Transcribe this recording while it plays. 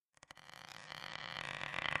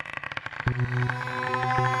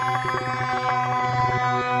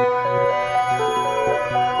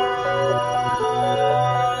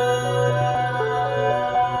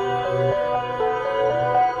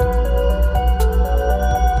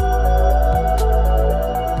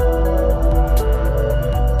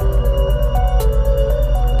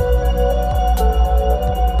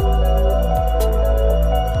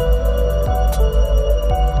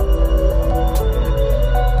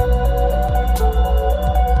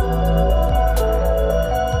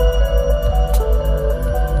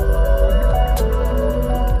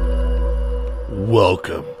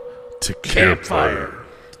Welcome to Campfire.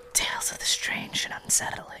 Tales of the strange and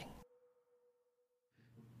unsettling.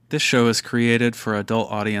 This show is created for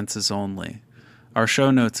adult audiences only. Our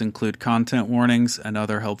show notes include content warnings and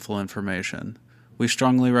other helpful information. We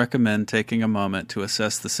strongly recommend taking a moment to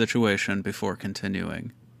assess the situation before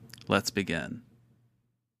continuing. Let's begin.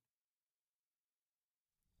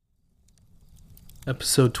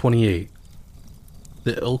 Episode 28.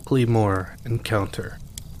 The Ilkley Moor Encounter.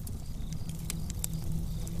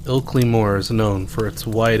 Ilkley Moor is known for its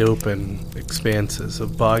wide-open expanses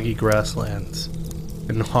of boggy grasslands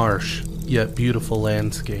and harsh, yet beautiful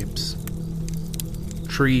landscapes.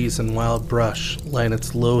 Trees and wild brush line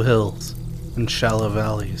its low hills and shallow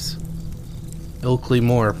valleys. Ilkley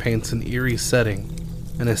Moor paints an eerie setting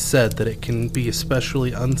and is said that it can be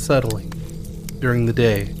especially unsettling during the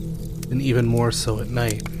day and even more so at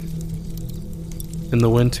night. In the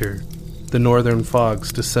winter, the northern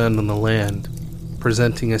fogs descend on the land,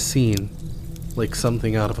 presenting a scene like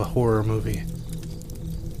something out of a horror movie.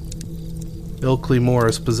 Ilkley Moor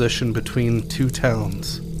is positioned between two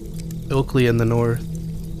towns, Ilkley in the north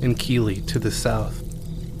and Keighley to the south.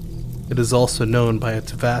 It is also known by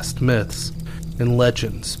its vast myths and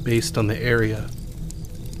legends based on the area.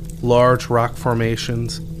 Large rock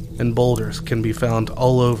formations and boulders can be found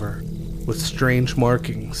all over, with strange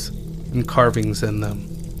markings and carvings in them,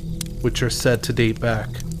 which are said to date back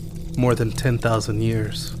more than 10,000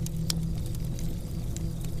 years.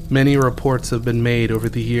 Many reports have been made over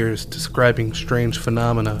the years describing strange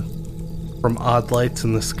phenomena, from odd lights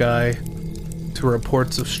in the sky to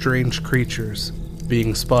reports of strange creatures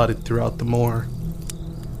being spotted throughout the moor.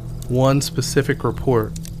 One specific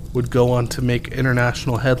report would go on to make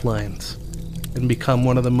international headlines and become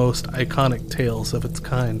one of the most iconic tales of its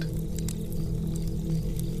kind.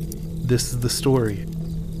 This is the story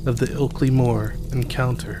of the Ilkley Moor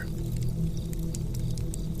Encounter.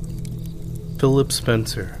 Philip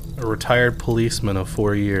Spencer, a retired policeman of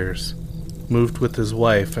 4 years, moved with his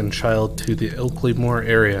wife and child to the Ilkley Moor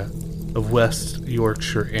area of West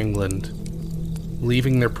Yorkshire, England.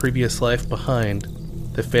 Leaving their previous life behind,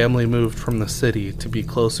 the family moved from the city to be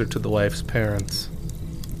closer to the wife's parents.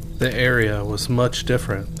 The area was much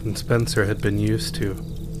different than Spencer had been used to.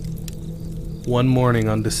 One morning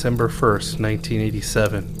on December 1st,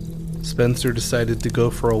 1987, Spencer decided to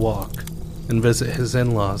go for a walk and visit his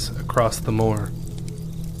in-laws across the moor.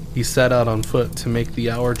 He set out on foot to make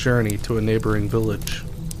the hour journey to a neighboring village.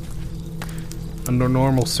 Under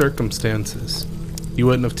normal circumstances, he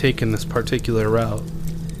wouldn't have taken this particular route,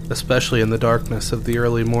 especially in the darkness of the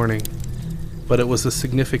early morning, but it was a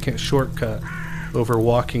significant shortcut over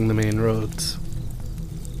walking the main roads.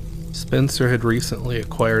 Spencer had recently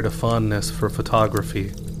acquired a fondness for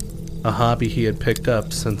photography, a hobby he had picked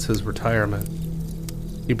up since his retirement.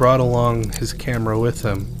 He brought along his camera with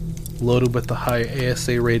him, loaded with the high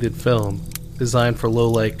ASA-rated film designed for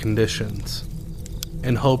low-light conditions,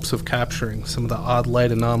 in hopes of capturing some of the odd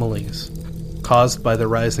light anomalies caused by the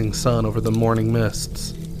rising sun over the morning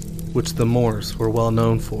mists, which the moors were well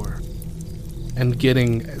known for, and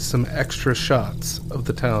getting some extra shots of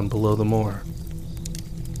the town below the moor.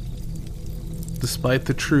 Despite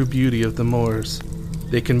the true beauty of the moors,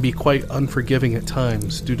 they can be quite unforgiving at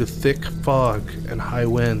times due to thick fog and high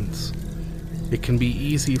winds. It can be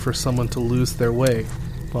easy for someone to lose their way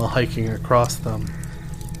while hiking across them.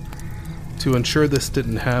 To ensure this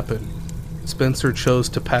didn't happen, Spencer chose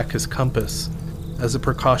to pack his compass as a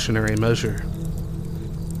precautionary measure.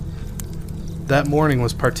 That morning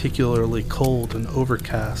was particularly cold and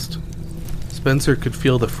overcast. Spencer could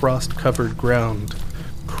feel the frost-covered ground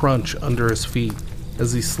crunch under his feet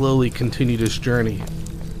as he slowly continued his journey.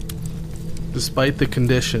 Despite the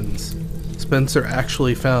conditions, Spencer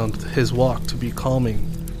actually found his walk to be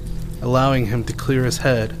calming, allowing him to clear his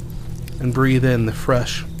head and breathe in the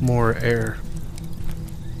fresh moor air.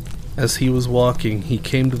 As he was walking, he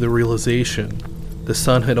came to the realization the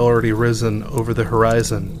sun had already risen over the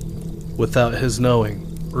horizon, without his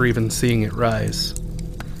knowing or even seeing it rise.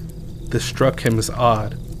 This struck him as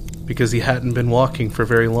odd, because he hadn't been walking for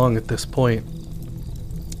very long at this point.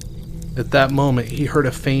 At that moment, he heard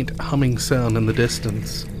a faint humming sound in the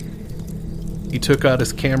distance. He took out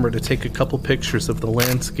his camera to take a couple pictures of the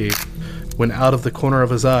landscape when out of the corner of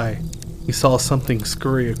his eye, he saw something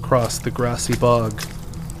scurry across the grassy bog.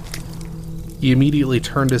 He immediately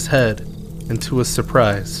turned his head and, to his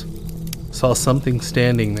surprise, saw something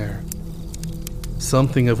standing there.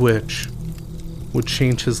 Something of which would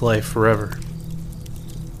change his life forever.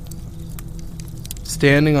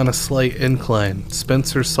 Standing on a slight incline,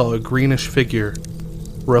 Spencer saw a greenish figure,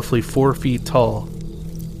 roughly 4 feet tall.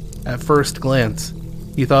 At first glance,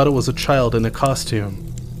 he thought it was a child in a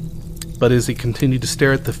costume, but as he continued to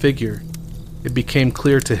stare at the figure, it became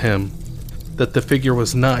clear to him that the figure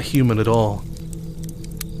was not human at all.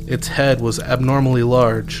 Its head was abnormally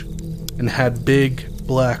large and had big,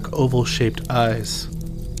 black, oval-shaped eyes.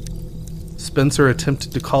 Spencer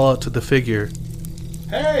attempted to call out to the figure.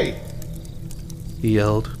 "Hey!" he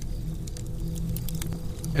yelled.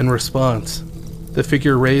 In response, the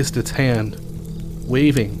figure raised its hand,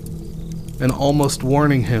 waving, and almost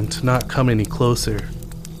warning him to not come any closer.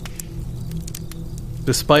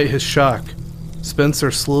 Despite his shock,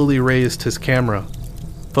 Spencer slowly raised his camera,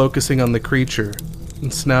 focusing on the creature,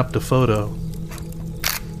 and snapped a photo.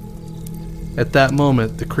 At that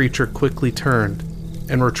moment, the creature quickly turned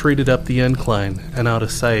and retreated up the incline and out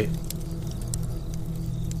of sight.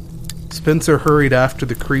 Spencer hurried after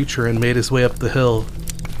the creature and made his way up the hill.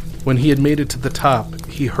 When he had made it to the top,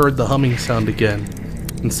 he heard the humming sound again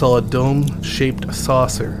and saw a dome-shaped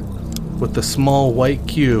saucer with a small white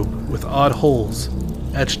cube with odd holes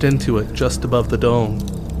etched into it just above the dome,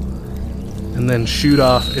 and then shoot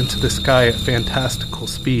off into the sky at fantastical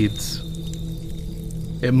speeds.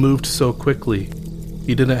 It moved so quickly,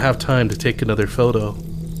 he didn't have time to take another photo.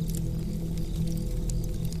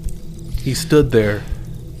 He stood there,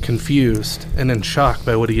 confused and in shock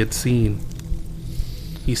by what he had seen.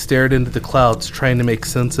 He stared into the clouds, trying to make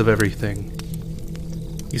sense of everything.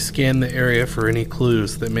 He scanned the area for any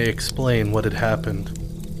clues that may explain what had happened,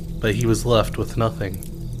 but he was left with nothing.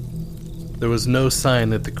 There was no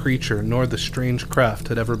sign that the creature nor the strange craft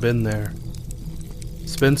had ever been there.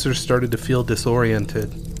 Spencer started to feel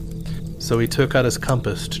disoriented, so he took out his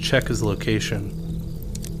compass to check his location.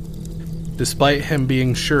 Despite him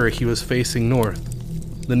being sure he was facing north,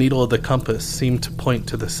 the needle of the compass seemed to point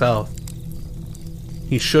to the south.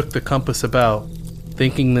 He shook the compass about,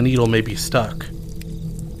 thinking the needle may be stuck,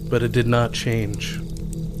 but it did not change.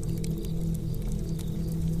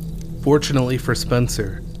 Fortunately for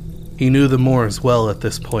Spencer, he knew the moors well at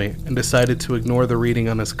this point and decided to ignore the reading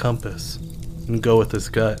on his compass and go with his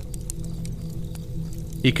gut.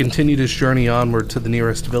 He continued his journey onward to the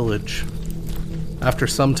nearest village. After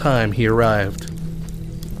some time, he arrived.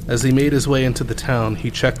 As he made his way into the town,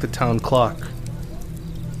 he checked the town clock.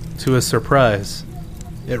 To his surprise,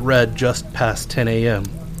 it read just past 10 a.m.,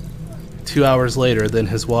 2 hours later than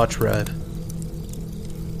his watch read.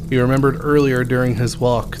 He remembered earlier during his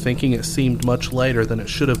walk thinking it seemed much lighter than it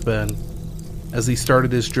should have been, as he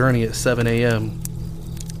started his journey at 7 a.m.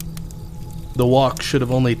 The walk should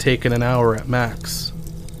have only taken an hour at max.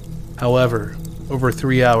 However, over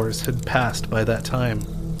 3 hours had passed by that time.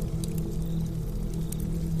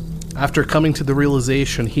 After coming to the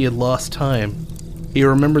realization he had lost time, he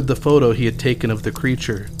remembered the photo he had taken of the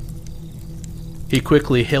creature. He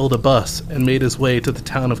quickly hailed a bus and made his way to the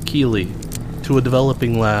town of Keeley, to a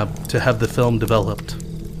developing lab to have the film developed.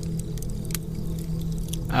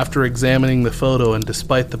 After examining the photo, and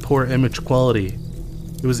despite the poor image quality,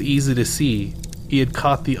 it was easy to see he had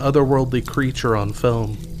caught the otherworldly creature on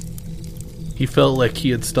film. He felt like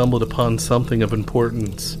he had stumbled upon something of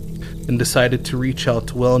importance, and decided to reach out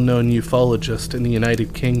to well-known ufologist in the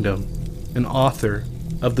United Kingdom, and author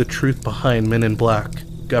of The Truth Behind Men in Black,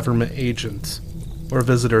 Government Agents, or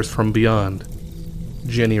Visitors from Beyond,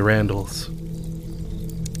 Jenny Randles.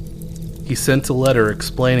 He sent a letter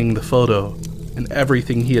explaining the photo and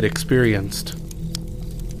everything he had experienced.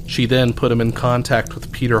 She then put him in contact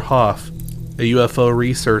with Peter Hoff, a UFO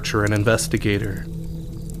researcher and investigator.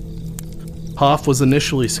 Hoff was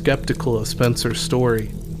initially skeptical of Spencer's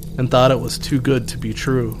story and thought it was too good to be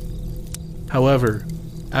true. However,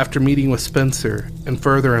 after meeting with Spencer and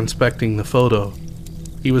further inspecting the photo,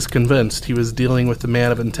 he was convinced he was dealing with a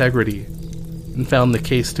man of integrity and found the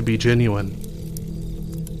case to be genuine.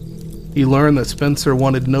 He learned that Spencer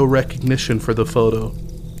wanted no recognition for the photo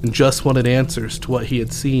and just wanted answers to what he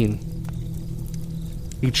had seen.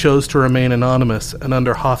 He chose to remain anonymous and,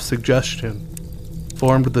 under Hoff's suggestion,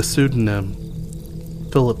 formed the pseudonym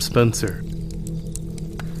Philip Spencer.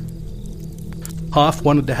 Hoff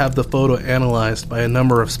wanted to have the photo analyzed by a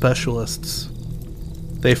number of specialists.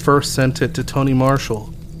 They first sent it to Tony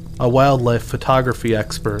Marshall, a wildlife photography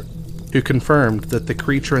expert who confirmed that the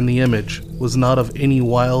creature in the image was not of any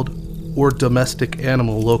wild or domestic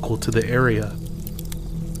animal local to the area.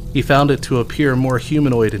 He found it to appear more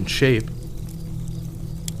humanoid in shape.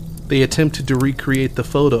 They attempted to recreate the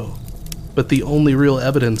photo, but the only real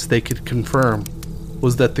evidence they could confirm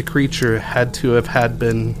was that the creature had to have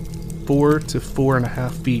been 4 to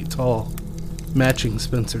 4.5 feet tall, matching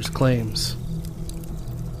Spencer's claims.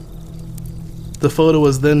 The photo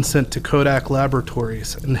was then sent to Kodak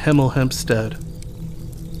Laboratories in Hemel Hempstead.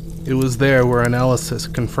 It was there where analysis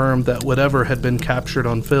confirmed that whatever had been captured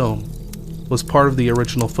on film was part of the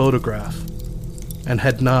original photograph and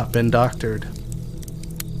had not been doctored.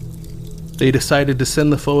 They decided to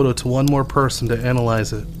send the photo to one more person to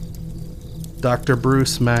analyze it, Dr.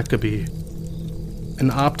 Bruce Maccabee, an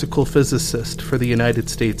optical physicist for the United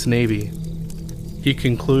States Navy. He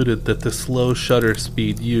concluded that the slow shutter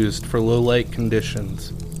speed used for low light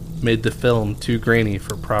conditions made the film too grainy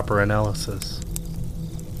for proper analysis.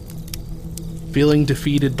 Feeling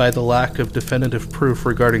defeated by the lack of definitive proof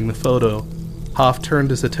regarding the photo, Hoff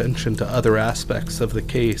turned his attention to other aspects of the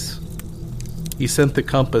case. He sent the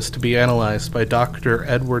compass to be analyzed by Dr.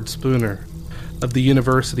 Edward Spooner of the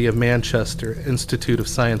University of Manchester Institute of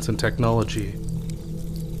Science and Technology.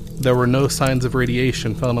 There were no signs of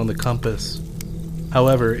radiation found on the compass.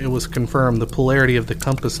 However, it was confirmed the polarity of the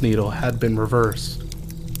compass needle had been reversed,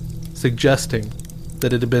 suggesting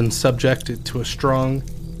that it had been subjected to a strong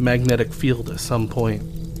magnetic field at some point.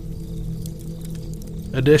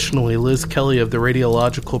 Additionally, Liz Kelly of the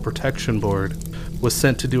Radiological Protection Board was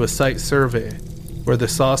sent to do a site survey where the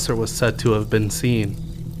saucer was said to have been seen.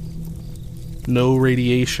 No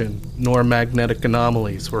radiation nor magnetic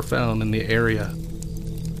anomalies were found in the area.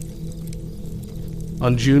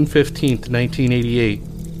 On June 15, 1988,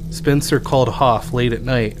 Spencer called Hoff late at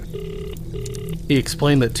night. He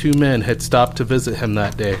explained that 2 men had stopped to visit him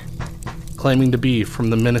that day, claiming to be from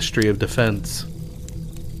the Ministry of Defense.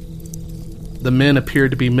 The men appeared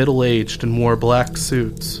to be middle-aged and wore black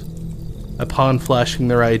suits. Upon flashing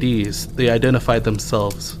their IDs, they identified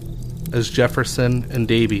themselves as Jefferson and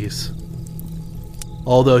Davies.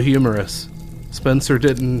 Although humorous, Spencer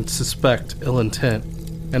didn't suspect ill intent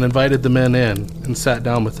and invited the men in and sat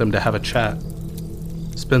down with them to have a chat.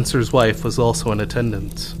 Spencer's wife was also in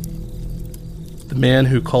attendance. The man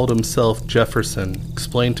who called himself Jefferson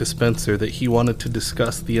explained to Spencer that he wanted to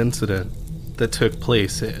discuss the incident that took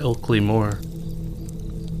place at Ilkley Moor.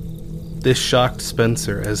 This shocked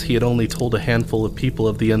Spencer, as he had only told a handful of people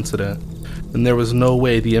of the incident, and there was no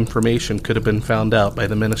way the information could have been found out by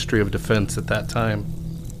the Ministry of Defense at that time.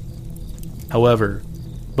 However,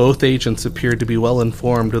 both agents appeared to be well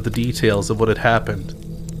informed of the details of what had happened,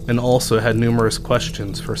 and also had numerous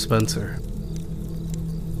questions for Spencer.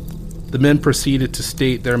 The men proceeded to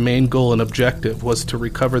state their main goal and objective was to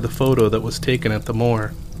recover the photo that was taken at the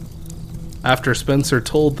moor. After Spencer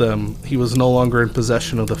told them he was no longer in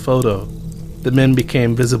possession of the photo, the men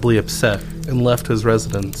became visibly upset and left his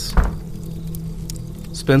residence.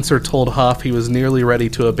 Spencer told Hoff he was nearly ready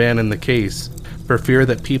to abandon the case for fear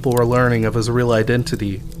that people were learning of his real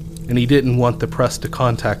identity, and he didn't want the press to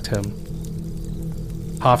contact him.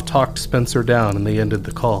 Hoff talked Spencer down and they ended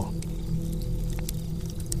the call.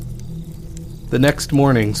 The next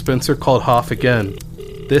morning, Spencer called Hoff again,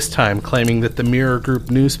 this time claiming that the Mirror Group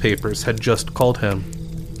newspapers had just called him.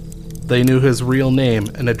 They knew his real name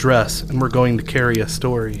and address and were going to carry a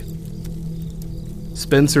story.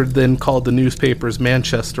 Spencer then called the newspaper's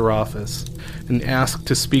Manchester office and asked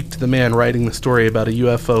to speak to the man writing the story about a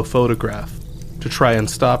UFO photograph to try and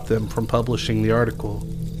stop them from publishing the article.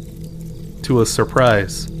 To his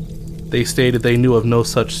surprise, they stated they knew of no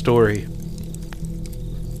such story.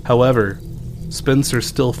 However, Spencer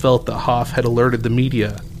still felt that Hoff had alerted the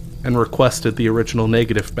media and requested the original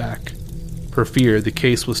negative back, for fear the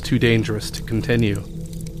case was too dangerous to continue.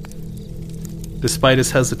 Despite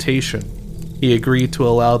his hesitation, he agreed to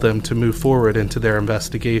allow them to move forward into their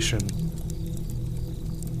investigation.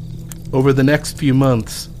 Over the next few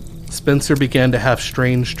months, Spencer began to have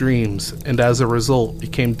strange dreams and as a result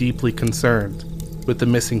became deeply concerned with the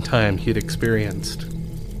missing time he had experienced.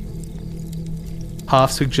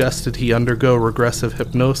 Hoff suggested he undergo regressive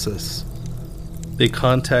hypnosis. They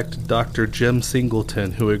contacted Dr. Jim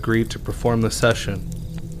Singleton, who agreed to perform the session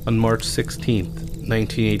on March 16,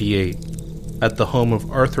 1988, at the home of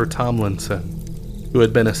Arthur Tomlinson, who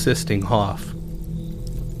had been assisting Hoff.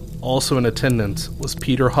 Also in attendance was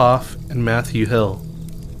Peter Hoff and Matthew Hill,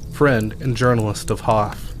 friend and journalist of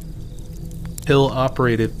Hoff. Hill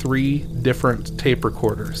operated 3 different tape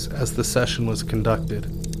recorders as the session was conducted.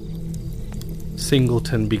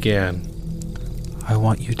 Singleton began. I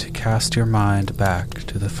want you to cast your mind back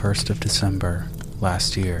to the 1st of December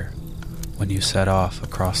last year, when you set off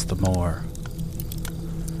across the moor.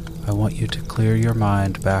 I want you to clear your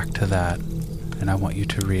mind back to that, and I want you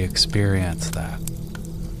to re-experience that.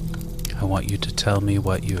 I want you to tell me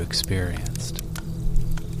what you experienced.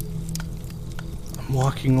 I'm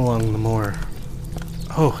walking along the moor.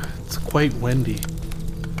 Oh, it's quite windy.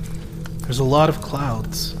 There's a lot of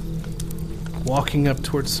clouds. Walking up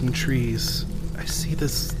towards some trees, I see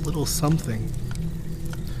this little something.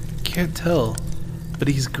 Can't tell, but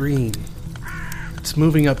he's green. It's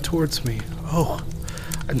moving up towards me. Oh,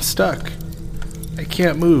 I'm stuck. I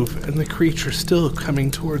can't move, and the creature's still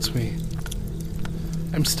coming towards me.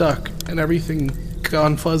 I'm stuck, and everything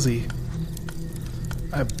gone fuzzy.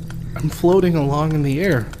 I'm floating along in the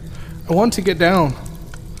air. I want to get down.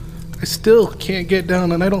 I still can't get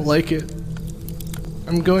down, and I don't like it.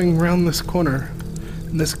 I'm going around this corner,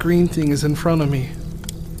 and this green thing is in front of me.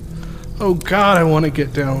 Oh God, I want to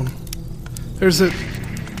get down. There's a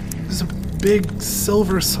big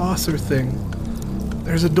silver saucer thing.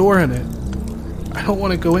 There's a door in it. I don't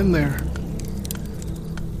want to go in there.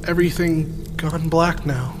 Everything gone black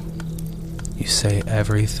now. You say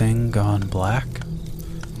everything gone black?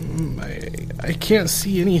 I can't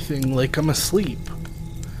see anything, like I'm asleep.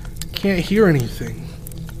 Can't hear anything.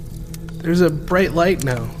 There's a bright light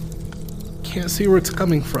now. Can't see where it's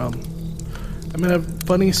coming from. I'm in a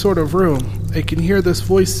funny sort of room. I can hear this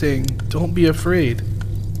voice saying, "Don't be afraid."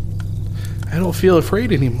 I don't feel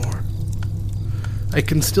afraid anymore. I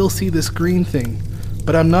can still see this green thing,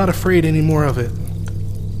 but I'm not afraid anymore of it.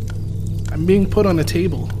 I'm being put on a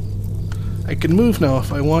table. I can move now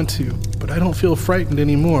if I want to, but I don't feel frightened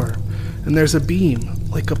anymore. And there's a beam,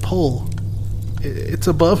 like a pole. It's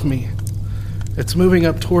above me. It's moving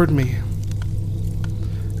up toward me.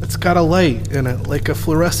 It's got a light in it, like a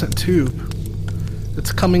fluorescent tube.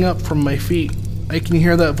 It's coming up from my feet. I can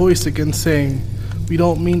hear that voice again saying, "We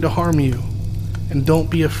don't mean to harm you, and don't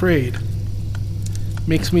be afraid."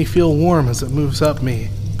 Makes me feel warm as it moves up me.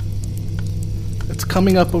 It's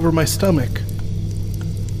coming up over my stomach,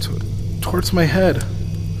 towards my head.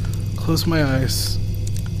 Close my eyes.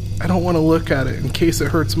 I don't want to look at it in case it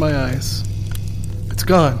hurts my eyes. It's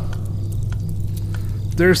gone.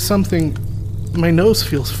 There's something... My nose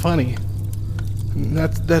feels funny. And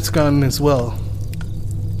that's gone as well.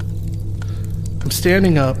 I'm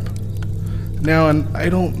standing up now, and I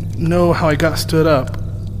don't know how I got stood up.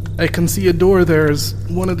 I can see a door there as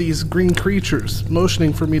one of these green creatures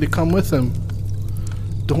motioning for me to come with him.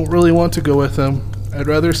 Don't really want to go with him. I'd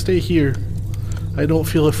rather stay here. I don't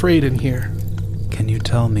feel afraid in here. Can you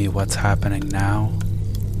tell me what's happening now?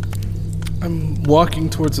 I'm walking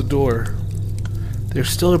towards a door. There's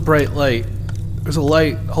still a bright light. There's a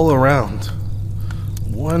light all around.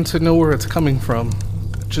 Want to know where it's coming from.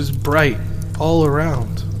 It's just bright all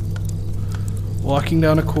around. Walking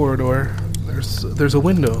down a corridor. There's a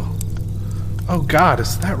window. Oh God,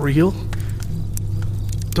 is that real?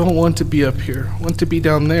 Don't want to be up here. Want to be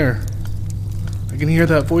down there. I can hear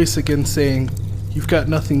that voice again saying, "You've got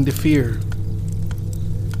nothing to fear."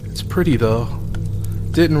 It's pretty though.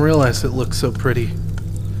 Didn't realize it looked so pretty.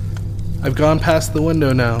 I've gone past the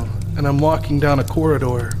window now, and I'm walking down a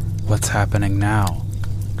corridor. What's happening now?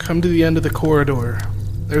 Come to the end of the corridor.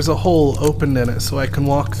 There's a hole opened in it so I can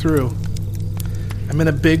walk through. I'm in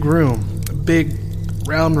a big room, a big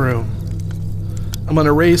round room. I'm on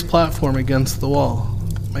a raised platform against the wall.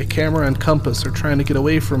 My camera and compass are trying to get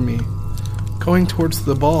away from me, going towards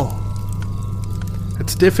the ball.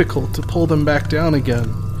 It's difficult to pull them back down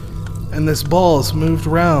again, and this ball is moved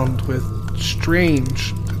around with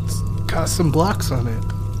strange... It's got some blocks on it.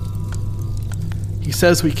 He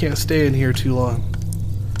says we can't stay in here too long.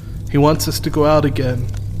 He wants us to go out again.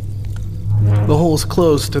 The hole's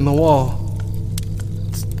closed in the wall.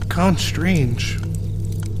 It's gone strange.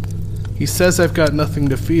 He says I've got nothing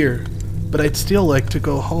to fear, but I'd still like to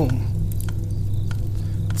go home.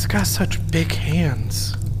 It's got such big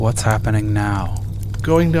hands. What's happening now?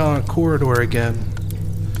 Going down a corridor again.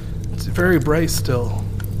 It's very bright still.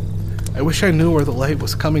 I wish I knew where the light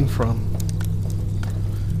was coming from.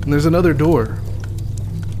 And there's another door.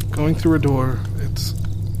 Going through a door, it's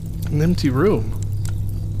an empty room.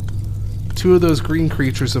 Two of those green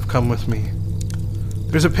creatures have come with me.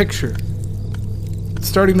 There's a picture. It's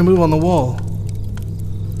starting to move on the wall.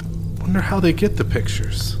 Wonder how they get the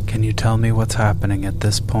pictures. Can you tell me what's happening at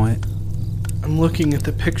this point? I'm looking at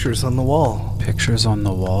the pictures on the wall. Pictures on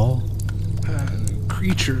the wall?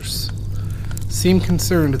 Creatures seem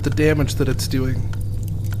concerned at the damage that it's doing.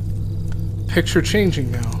 Picture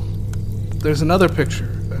changing now. There's another picture,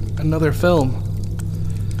 another film.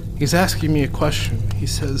 He's asking me a question. He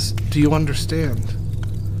says, "Do you understand?"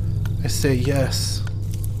 I say, "Yes."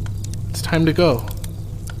 It's time to go.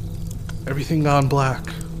 Everything gone black.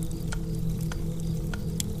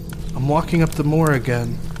 I'm walking up the moor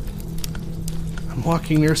again. I'm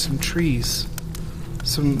walking near some trees.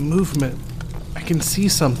 Some movement. I can see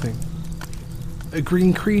something. A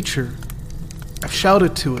green creature. I've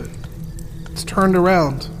shouted to it. It's turned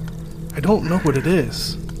around. I don't know what it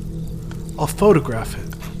is. I'll photograph it.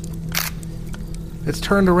 It's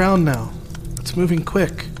turned around now. It's moving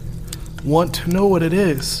quick. Want to know what it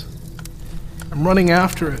is. I'm running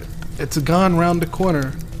after it. It's gone round the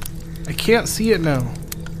corner. I can't see it now.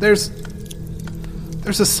 There's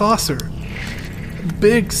a saucer. A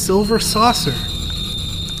big silver saucer.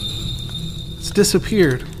 It's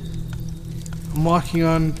disappeared. I'm walking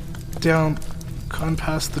on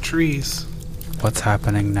past the trees. What's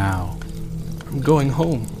happening now? I'm going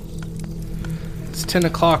home. It's 10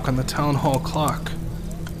 o'clock on the town hall clock.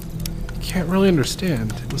 I can't really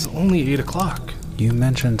understand. It was only 8 o'clock. You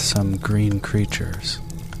mentioned some green creatures.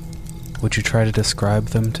 Would you try to describe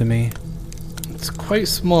them to me? It's quite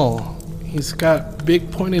small. He's got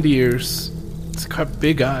big pointed ears. It's got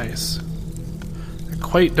big eyes. They're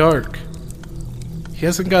quite dark. He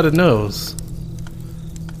hasn't got a nose.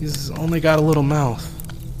 He's only got a little mouth.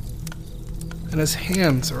 And his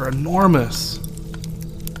hands are enormous.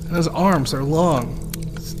 And his arms are long.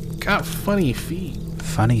 He's got funny feet.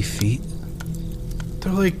 Funny feet?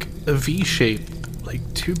 They're like a V shape, like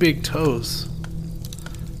two big toes.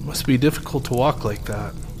 It must be difficult to walk like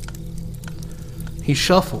that. He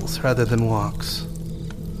shuffles rather than walks.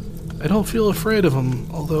 I don't feel afraid of him,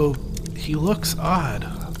 although he looks odd.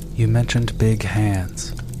 You mentioned big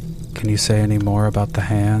hands. Can you say any more about the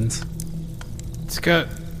hands? It's got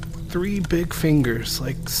 3 big fingers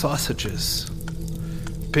like sausages.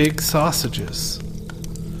 Big sausages.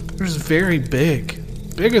 They're just very big.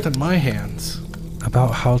 Bigger than my hands.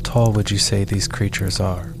 About how tall would you say these creatures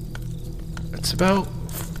are? It's about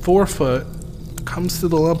 4 foot. Comes to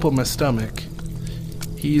the lump on my stomach.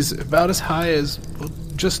 He's about as high as, well,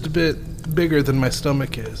 just a bit bigger than my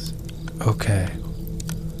stomach is. Okay.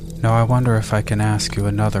 Now I wonder if I can ask you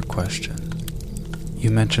another question.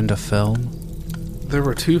 You mentioned a film? There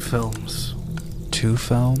were 2 films. 2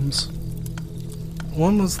 films?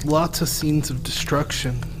 One was lots of scenes of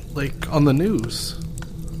destruction, like on the news.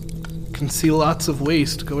 Can see lots of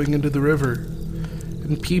waste going into the river,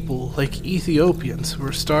 and people like Ethiopians who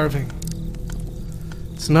are starving.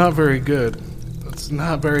 It's not very good. It's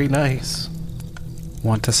not very nice.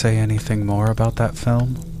 Want to say anything more about that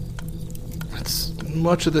film? It's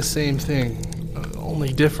much of the same thing,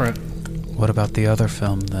 only different. What about the other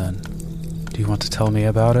film, then? Do you want to tell me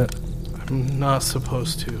about it? I'm not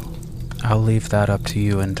supposed to. I'll leave that up to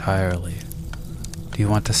you entirely. Do you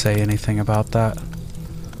want to say anything about that?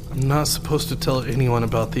 I'm not supposed to tell anyone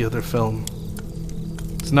about the other film.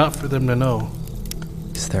 It's not for them to know.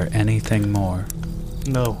 Is there anything more?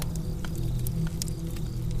 No.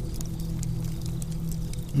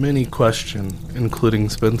 Many questioned, including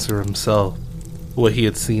Spencer himself, what he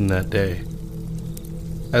had seen that day.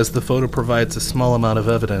 As the photo provides a small amount of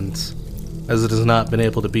evidence, as it has not been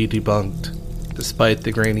able to be debunked, despite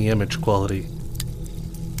the grainy image quality.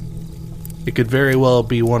 It could very well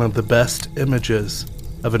be one of the best images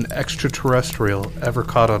of an extraterrestrial ever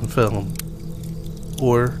caught on film.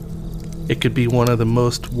 Or it could be one of the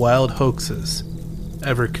most wild hoaxes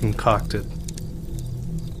ever concocted.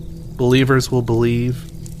 Believers will believe,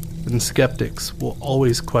 and skeptics will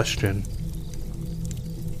always question.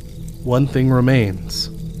 One thing remains.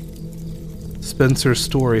 Spencer's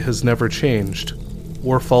story has never changed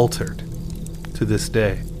or faltered to this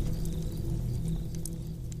day.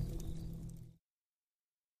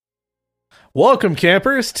 Welcome,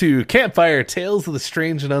 campers, to Campfire Tales of the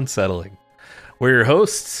Strange and Unsettling. We're your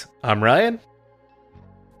hosts. I'm Ryan.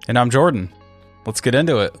 And I'm Jordan. Let's get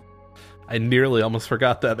into it. I nearly almost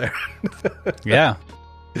forgot that there. Yeah.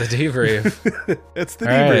 The debrief. It's the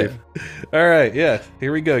debrief. All right, yeah.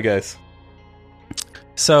 Here we go, guys.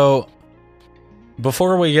 So,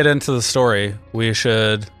 before we get into the story, we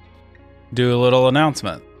should do a little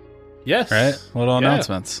announcement. Yes. Right? Little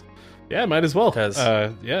announcements. Yeah, might as well.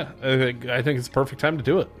 Yeah, I think it's the perfect time to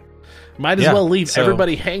do it. Might as well leave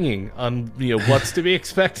everybody hanging on what's to be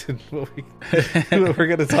expected, what we're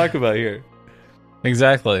going to talk about here.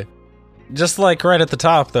 Exactly. Just like right at the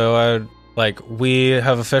top, though, we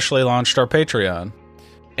have officially launched our Patreon.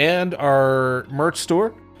 And our merch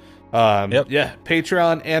store. Yep. Yeah,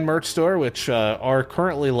 Patreon and merch store, which are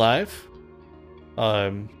currently live.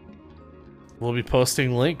 We'll be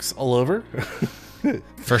posting links all over.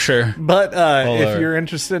 For sure. But if over. you're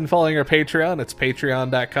interested in following our Patreon, it's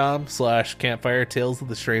patreon.com/campfire tales of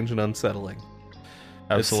the strange and unsettling.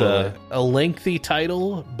 Absolutely. It's a lengthy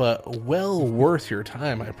title, but well worth your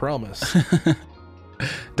time, I promise.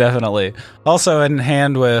 Definitely. Also, in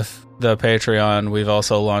hand with the Patreon, we've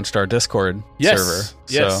also launched our Discord server.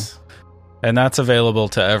 Yes. And that's available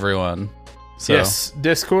to everyone. So. Yes,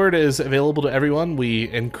 Discord is available to everyone. We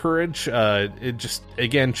encourage,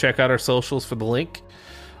 again, check out our socials for the link.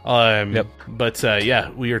 Yep. But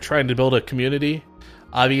we are trying to build a community.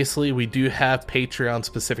 Obviously, we do have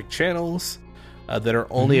Patreon-specific channels that are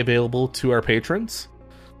only available to our patrons.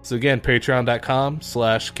 So again,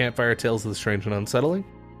 patreon.com/campfire tales of the strange and unsettling.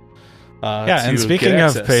 And speaking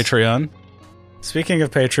of Patreon,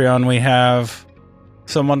 we have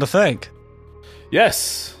someone to thank.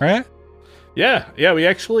 Yes. Right? Yeah, we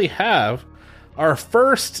actually have our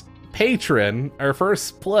first patron, our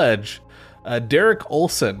first pledge, Derek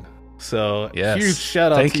Olson. So huge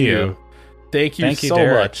shout out to you. Thank you so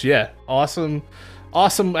Derek. much. Yeah, awesome.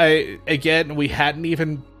 We hadn't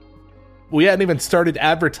even started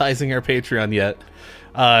advertising our Patreon yet,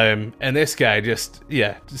 and this guy just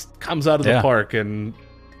comes out of the park and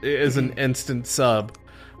is an instant sub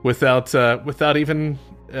without even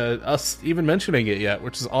us even mentioning it yet,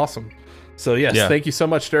 which is awesome. So thank you so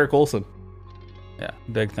much, Derek Olson. Yeah,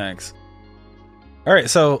 big thanks. All right,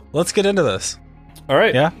 so let's get into this. All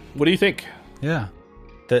right. Yeah? What do you think? Yeah.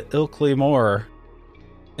 The Ilkley Moor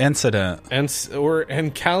incident. Or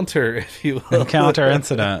encounter, if you will. Encounter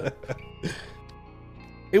incident.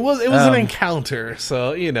 It was an encounter,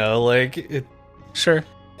 so, Sure.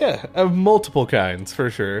 Yeah, of multiple kinds, for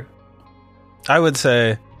sure. I would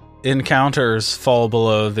say encounters fall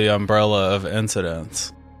below the umbrella of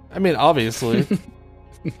incidents. I mean, obviously.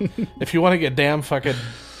 If you want to get damn fucking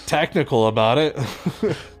technical about it.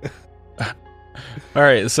 All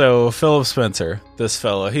right, so Philip Spencer, this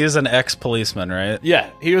fellow, he is an ex-policeman, right? Yeah,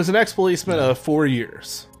 he was an ex-policeman of 4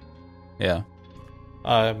 years. Yeah.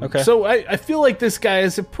 Okay. So I feel like this guy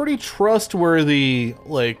is a pretty trustworthy,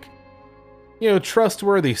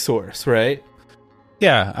 trustworthy source, right?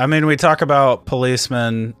 Yeah, I mean, we talk about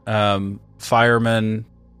policemen, firemen,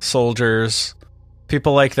 soldiers,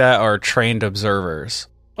 people like that are trained observers.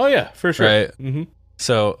 Oh yeah, for sure. Right? Mm-hmm.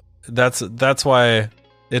 So that's why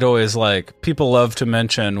it always, people love to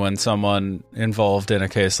mention when someone involved in a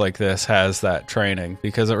case like this has that training,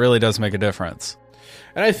 because it really does make a difference.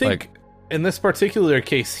 And I think in this particular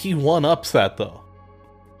case, he one-ups that, though.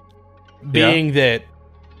 Being that,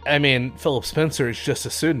 Philip Spencer is just a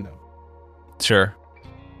pseudonym. Sure.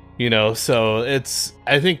 So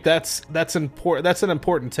I think that's important. That's an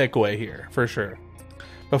important takeaway here, for sure.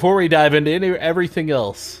 Before we dive into everything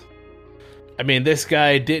else, this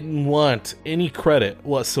guy didn't want any credit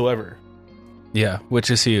whatsoever. Yeah, which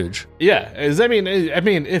is huge. Yeah,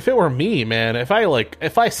 if it were me, man, if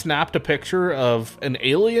I snapped a picture of an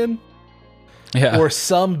alien or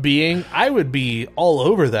some being, I would be all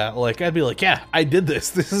over that. I'd be like, yeah, I did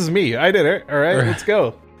this. This is me. I did it. All right, let's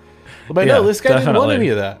go. But no, this guy didn't want any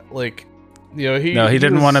of that. He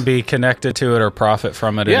didn't want to be connected to it or profit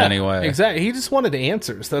from it in any way. Exactly. He just wanted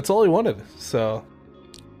answers. That's all he wanted. So,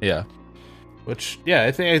 yeah. Which,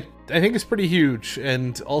 I think is pretty huge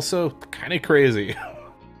and also kind of crazy.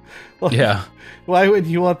 Yeah. Why would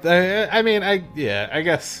you want that? I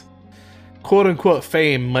guess quote unquote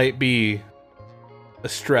fame might be a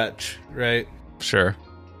stretch, right? Sure.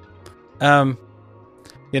 There's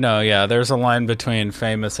a line between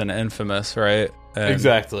famous and infamous, right? And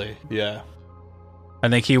exactly. Yeah. I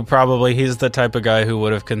think he's the type of guy who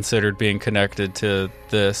would have considered being connected to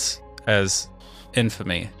this as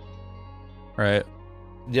infamy. Right?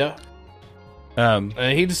 Yeah.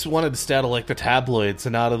 He just wanted to stay out of the tabloids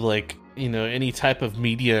and out of any type of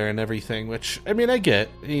media and everything, which I get.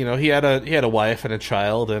 He had a wife and a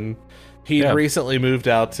child, and he recently moved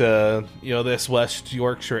out to this West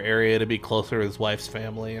Yorkshire area to be closer to his wife's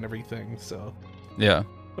family and everything. So yeah,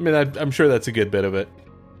 I'm sure that's a good bit of it.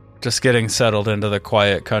 Just getting settled into the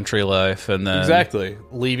quiet country life, and then exactly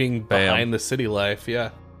leaving behind the city life.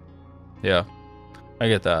 Yeah, I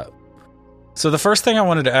get that. So the first thing I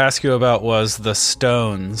wanted to ask you about was the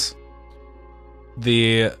stones.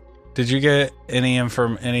 Did you get any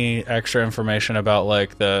extra information about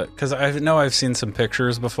because I know I've seen some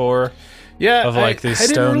pictures before. Yeah, of these stones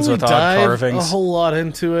didn't really with odd dive carvings. A whole lot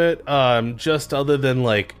into it. Just other than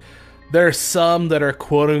there's some that are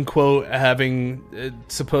quote unquote having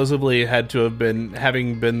supposedly had to have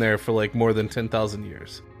been there for more than 10,000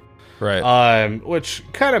 years. Right. Which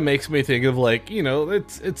kind of makes me think of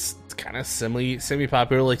it's kind of semi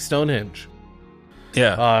popular Stonehenge.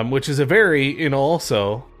 Yeah. which is a very,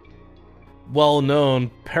 also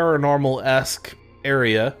well-known paranormal-esque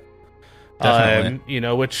area.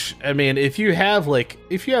 Definitely. Which, I mean, if you have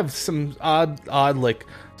some odd like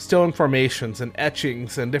stone formations and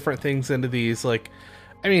etchings and different things into these, like,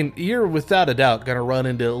 I mean, you're without a doubt going to run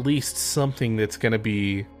into at least something that's going to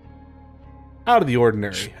be out of the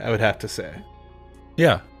ordinary, I would have to say.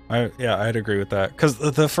 Yeah. I'd agree with that. Because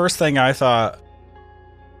the first thing I thought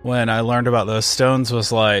when I learned about those stones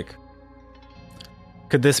was like,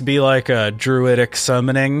 could this be like a druidic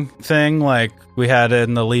summoning thing like we had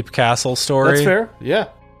in the Leap Castle story? That's fair. Yeah.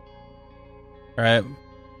 Right?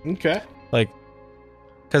 Okay. Like,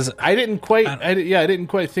 because I didn't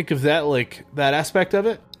quite think of that, like, that aspect of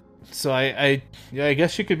it. So I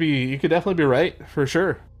guess you could definitely be right, for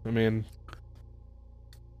sure. I mean,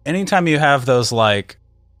 anytime you have those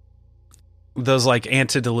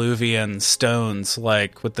antediluvian stones,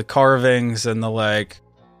 like with the carvings and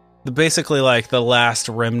basically like the last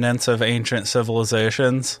remnants of ancient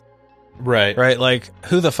civilizations, right? Like,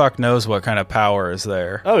 who the fuck knows what kind of power is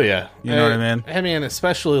there? Oh yeah, you know what I mean. I mean,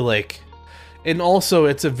 especially like, and also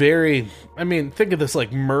it's a very, I mean, think of this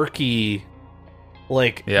like murky,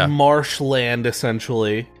 like marshland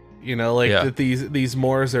essentially. That these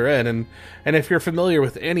moors are in, and if you're familiar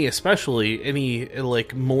with especially any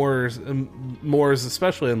like moors,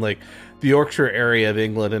 especially in like the Yorkshire area of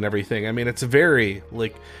England and everything. I mean, it's a very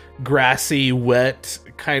like grassy, wet,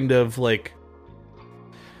 kind of like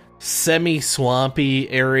semi-swampy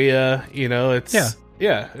area.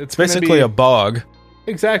 It's basically a bog.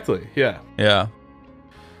 Exactly. Yeah.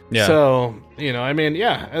 So I mean,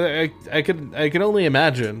 I can only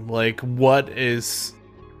imagine like what is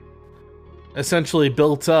essentially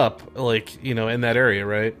built up, like, in that area,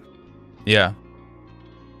 right? Yeah.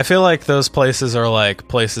 I feel like those places are like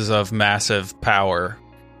places of massive power.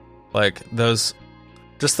 Like those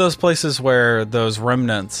places where those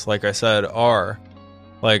remnants, like I said, are.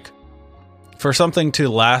 Like, for something to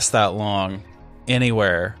last that long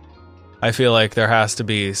anywhere, I feel like there has to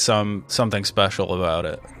be something special about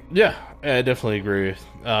it. Yeah, I definitely agree.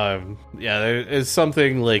 There is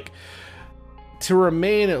something like to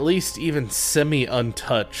remain at least even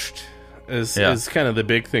semi-untouched is kind of the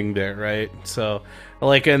big thing there, right? So,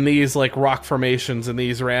 like, in these, like, rock formations and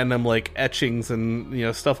these random, like, etchings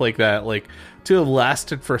and, stuff like that, like, to have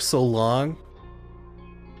lasted for so long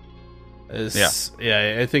is...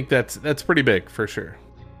 Yeah, I think that's pretty big, for sure.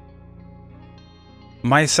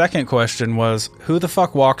 My second question was, who the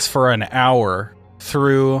fuck walks for an hour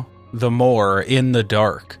through the moor in the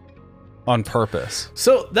dark? On purpose?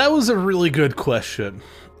 So that was a really good question,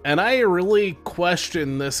 and I really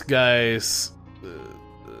question this guy's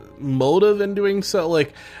motive in doing so. Like,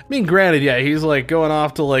 I mean, granted, he's like going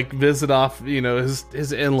off to like visit off,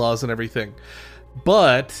 his in-laws and everything,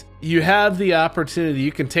 but you have the opportunity.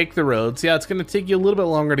 You can take the roads. Yeah, it's going to take you a little bit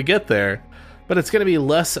longer to get there, but it's going to be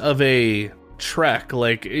less of a trek.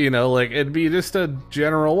 Like, like it'd be just a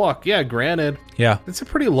general walk. Yeah, granted. Yeah, it's a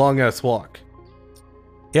pretty long ass walk.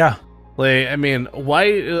 Yeah. Like, I mean, why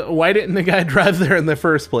didn't the guy drive there in the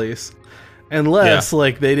first place? Unless,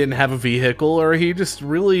 like, they didn't have a vehicle, or he just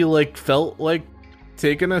really, like, felt like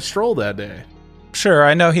taking a stroll that day. Sure,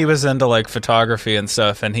 I know he was into, like, photography and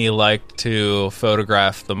stuff, and he liked to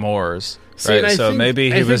photograph the moors, right? So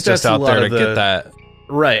maybe he was just out there to get that.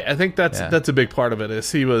 Right, I think that's a big part of it,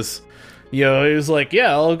 is he was... he was like,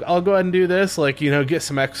 I'll go ahead and do this, like, get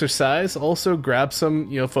some exercise, also grab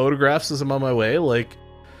some, photographs as I'm on my way, like...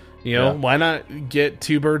 why not get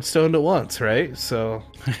two birds stoned at once, right? So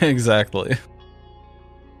exactly.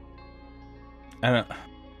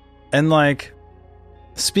 And like,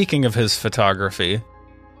 speaking of his photography,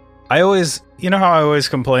 I always, how I always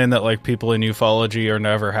complain that like people in ufology are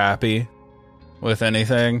never happy with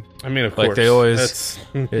anything. I mean, of course, like they always,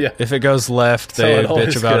 if it goes left, they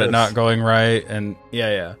bitch about it not going right, and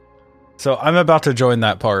So I'm about to join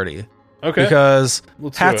that party. Okay, because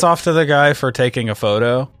hats off to the guy for taking a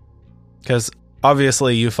photo. Because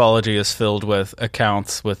obviously ufology is filled with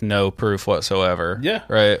accounts with no proof whatsoever. Yeah.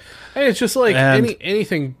 Right? Hey, it's just like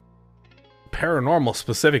anything paranormal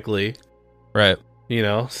specifically. Right.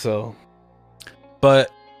 So.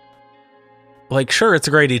 But, like, sure, it's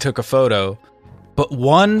great he took a photo. But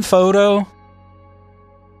one photo?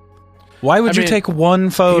 Why would you take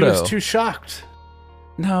one photo? He was too shocked.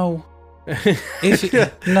 No.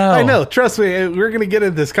 No, I know. Trust me, we're going to get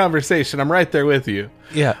into this conversation. I'm right there with you.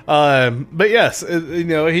 Yeah. But yes,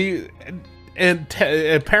 he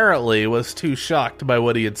apparently was too shocked by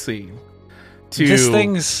what he had seen to this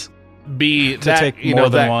thing's be to take more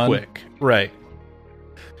than that one. Quick, right?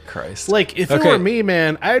 Christ. Like, if it were me,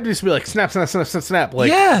 man, I'd just be like, snap, snap, snap, snap, snap. Like,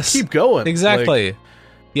 yes! keep going. Exactly. Like,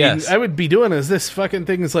 yes. I would be doing is this fucking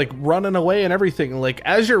thing is, like, running away and everything. Like,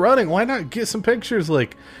 as you're running, why not get some pictures?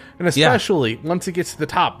 Like, and especially once it gets to the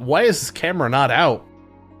top, why is this camera not out?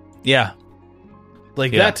 Yeah.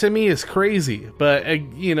 Like, that to me is crazy.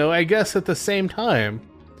 But, you know, I guess at the same time,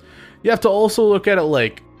 you have to also look at it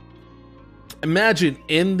like, imagine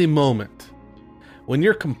in the moment when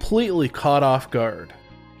you're completely caught off guard.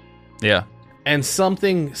 Yeah. And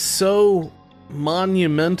something so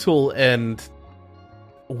monumental and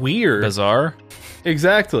weird. Bizarre.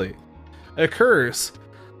 Exactly. Occurs.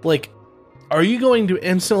 Like, are you going to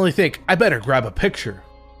instantly think, I better grab a picture?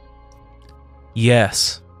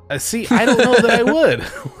 Yes. See, I don't know that I would.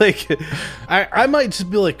 Like, I might just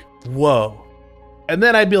be like, whoa. And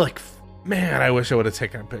then I'd be like, man, I wish I would have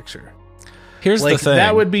taken a picture. Here's like, the thing.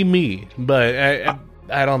 that would be me. But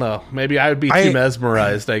I don't know. Maybe I would be too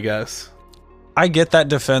mesmerized, I guess. I get that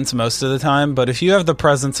defense most of the time, but if you have the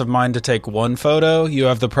presence of mind to take one photo, you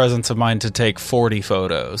have the presence of mind to take 40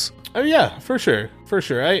 photos. Oh yeah, for sure. For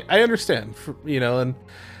sure. I understand, you know,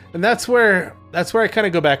 and that's where I kind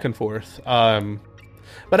of go back and forth.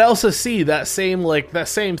 But I also see that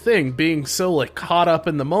same thing being so, like, caught up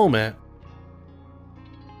in the moment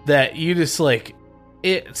that you just, like,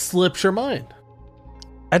 it slips your mind.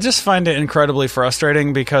 I just find it incredibly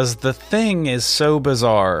frustrating because the thing is so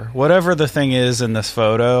bizarre. Whatever the thing is in this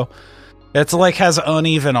photo, it's like has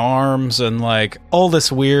uneven arms and, like, all this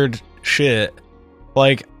weird shit.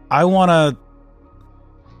 Like, I want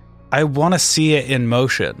to see it in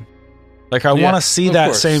motion. Like, I want to see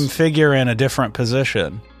that same figure in a different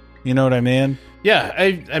position. You know what I mean? Yeah,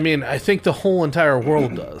 I mean, I think the whole entire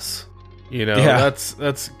world does. You know, that's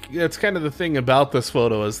kind of the thing about this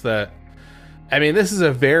photo is that, I mean, this is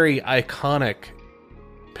a very iconic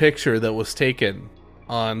picture that was taken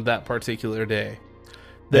on that particular day.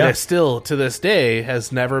 That still, to this day,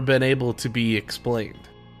 has never been able to be explained.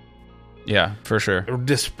 Yeah, for sure.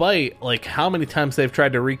 Despite, like, how many times they've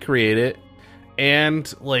tried to recreate it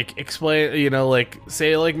and, like, explain, you know, like,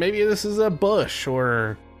 say, like, maybe this is a bush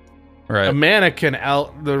or a mannequin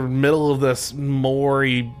out the middle of this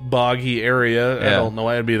moory, boggy area. I don't know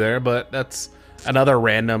why I'd be there, but that's another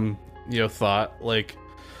random, you know, thought. Like,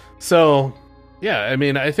 so, yeah, I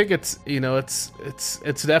mean, I think it's, you know, it's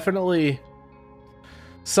definitely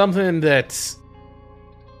something that's,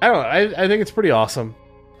 I don't know, I think it's pretty awesome.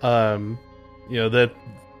 You know, that,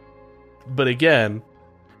 but again,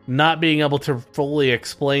 not being able to fully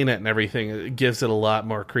explain it and everything, it gives it a lot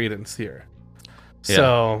more credence here. Yeah.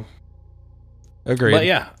 So, agreed. But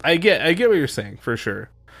yeah, I get what you're saying for sure.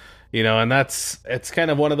 You know, and it's kind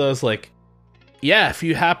of one of those, like, yeah, if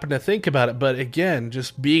you happen to think about it, but again,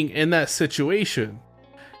 just being in that situation,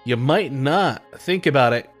 you might not think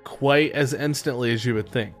about it quite as instantly as you would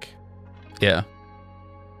think. Yeah.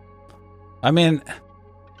 I mean,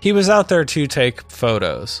 he was out there to take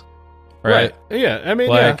photos, right? Yeah, I mean,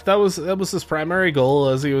 like, that was his primary goal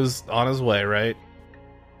as he was on his way, right?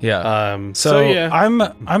 Yeah. So yeah,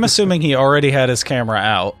 I'm assuming he already had his camera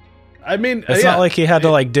out. I mean, it's not like he had to,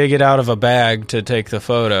 like, dig it out of a bag to take the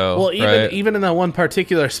photo. Well, even in that one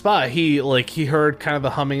particular spot, he heard kind of the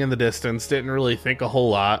humming in the distance, didn't really think a whole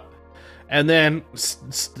lot, and then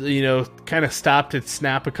you know, kind of stopped to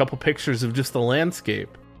snap a couple pictures of just the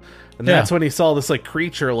landscape, and that's when he saw this, like,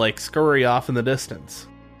 creature, like, scurry off in the distance.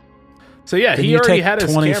 So yeah, he already had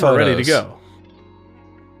his camera ready to go.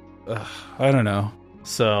 I don't know.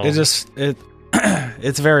 So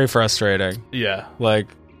it's very frustrating. Yeah, like,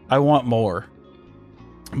 I want more.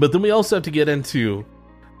 But then we also have to get into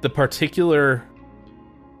the particular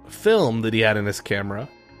film that he had in his camera.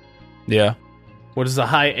 Yeah. Which is a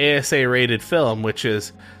high ASA rated film, which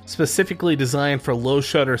is specifically designed for low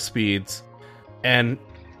shutter speeds and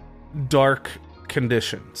dark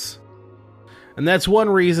conditions. And that's one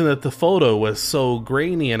reason that the photo was so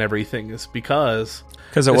grainy and everything, is because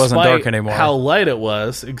it wasn't dark anymore. How light it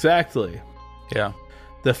was, exactly. Yeah.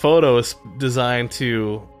 The photo is designed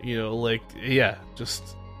to, you know, like, yeah,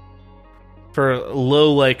 just for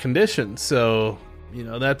low light conditions. So, you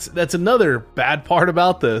know, that's another bad part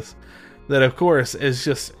about this, that of course is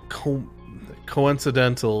just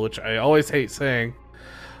coincidental, which I always hate saying.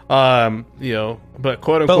 You know, but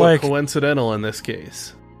quote unquote, like, coincidental in this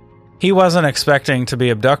case. He wasn't expecting to be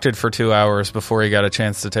abducted for 2 hours before he got a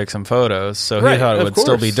chance to take some photos, so he thought it would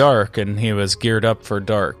still be dark, and he was geared up for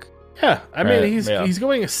dark. Yeah, I mean, he's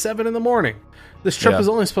going at 7 a.m. This trip is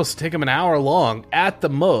only supposed to take him an hour long at the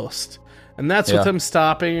most, and that's with him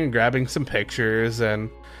stopping and grabbing some pictures, and,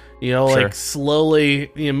 You know, Sure. like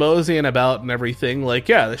slowly moseying about and everything. Like,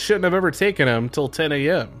 yeah, they shouldn't have ever taken him till 10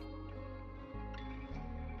 a.m.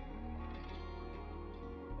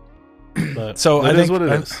 But So it I is think what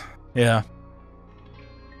it is. Yeah.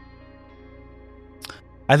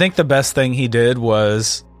 I think the best thing he did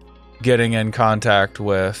was getting in contact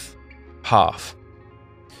with Hoff.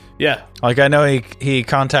 Yeah. Like, I know he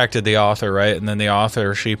contacted the author, right? And then the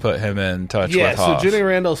author, she put him in touch with Hoff. So Jenny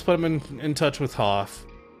Randall's put him in touch with Hoff.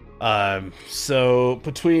 So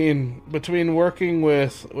between working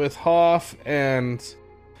with Hoff and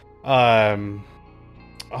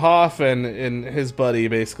his buddy,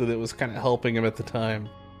 basically, that was kind of helping him at the time.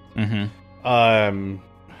 Mm-hmm.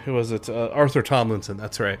 Who was it? Arthur Tomlinson.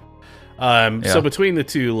 That's right. Yeah. So between the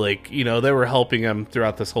two, like, they were helping him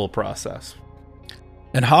throughout this whole process.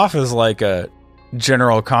 And Hoff is like a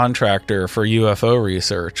general contractor for UFO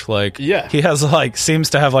research. Like, Yeah. he has seems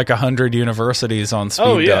to have 100 universities on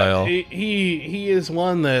speed dial. He is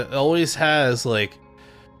one that always has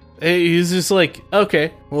he's just like,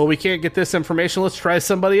 okay, well, we can't get this information, let's try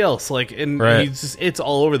somebody else. Right. He's just, it's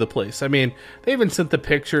all over the place. I mean, they even sent the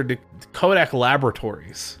picture to Kodak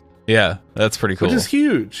Laboratories, Yeah, that's pretty cool. which is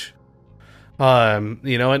huge. And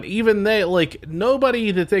even they,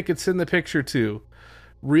 nobody that they could send the picture to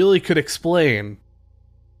really could explain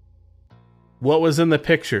what was in the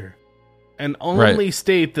picture, and only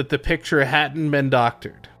state that the picture hadn't been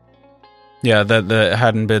doctored. Yeah, that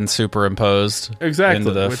hadn't been superimposed Exactly,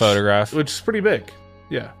 into the photograph. which is pretty big.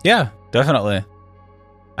 Yeah. Yeah, definitely.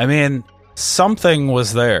 I mean, something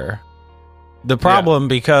was there. The problem,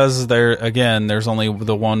 because there's only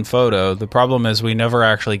the one photo, the problem is we never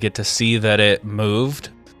actually get to see that it moved,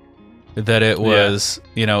 that it was,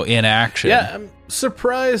 in action. Yeah, I'm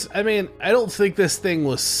surprised. I mean, I don't think this thing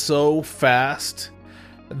was so fast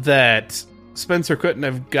that Spencer couldn't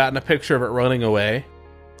have gotten a picture of it running away.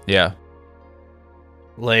 Yeah.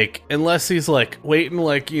 Unless he's waiting,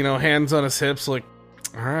 hands on his hips, all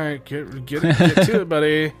right, get to it,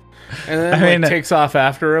 buddy. And then takes off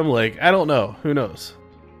after him. I don't know. Who knows?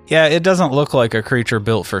 Yeah, it doesn't look like a creature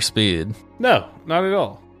built for speed. No, not at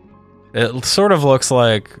all. It sort of looks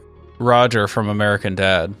like Roger from American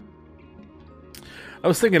Dad. I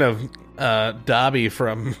was thinking of Dobby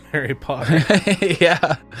from Harry Potter.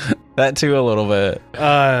 Yeah, that too a little bit.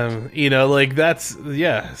 That's,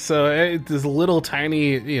 yeah. So this little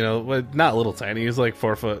tiny, not little tiny. He's 4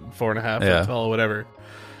 foot, 4.5 foot tall, whatever.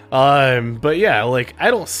 But yeah,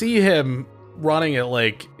 I don't see him running at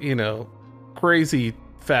crazy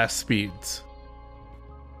fast speeds.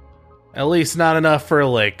 At least not enough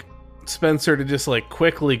for Spencer to just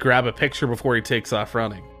quickly grab a picture before he takes off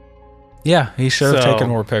running. Yeah, he should have taken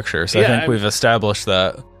more pictures. I think we've established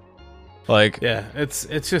that. Yeah,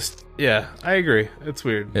 it's just, yeah, I agree. It's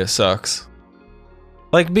weird. It sucks.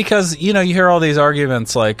 Because, you hear all these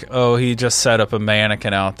arguments oh, he just set up a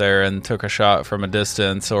mannequin out there and took a shot from a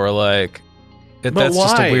distance, or that's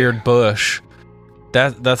just a weird bush.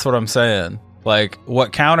 That's what I'm saying.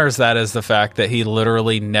 What counters that is the fact that he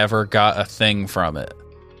literally never got a thing from it.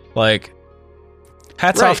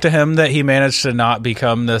 Hats off to him that he managed to not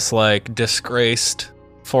become this disgraced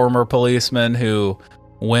former policeman who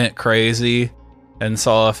went crazy and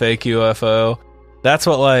saw a fake UFO. That's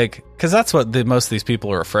what because that's what most of these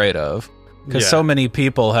people are afraid of. Because so many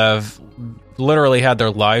people have literally had their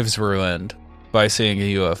lives ruined by seeing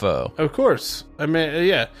a UFO. Of course. I mean,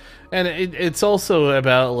 yeah. And it's also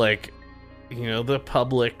about the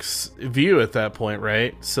public's view at that point,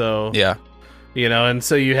 right? So, yeah. And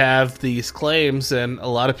so you have these claims, and a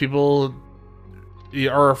lot of people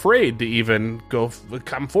are afraid to even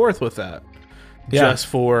come forth with that. Yeah. Just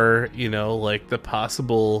for, the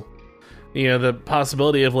possible, the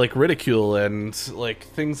possibility of ridicule and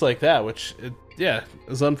things like that, which,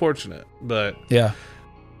 is unfortunate. But, yeah.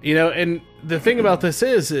 And the thing about this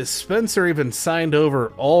is Spencer even signed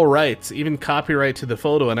over all rights, even copyright to the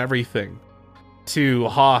photo and everything, to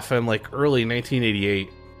Hoff in early 1988.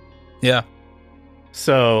 Yeah.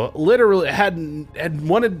 So literally had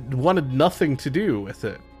wanted nothing to do with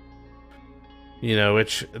it.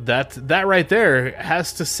 Which that right there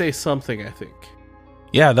has to say something, I think.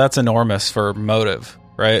 Yeah, that's enormous for motive,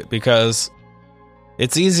 right? Because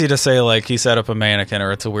it's easy to say he set up a mannequin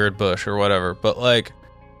or it's a weird bush or whatever, but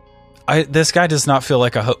this guy does not feel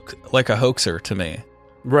like a hoaxer to me.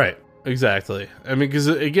 Right. Exactly. I mean, because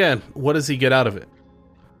again, what does he get out of it?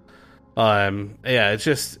 Yeah, it's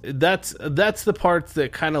just that's the part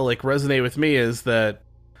that kind of resonate with me, is that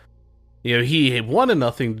he wanted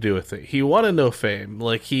nothing to do with it. He wanted no fame.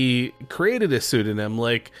 He created a pseudonym.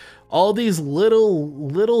 All these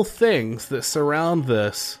little things that surround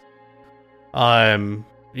this,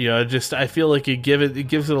 I feel like it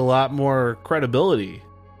gives it a lot more credibility.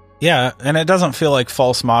 Yeah, and it doesn't feel like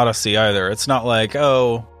false modesty either. It's not like,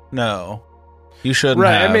 oh no, you shouldn't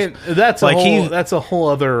right. have. I mean, that's Like a whole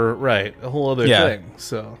other thing.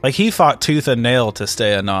 So like he fought tooth and nail to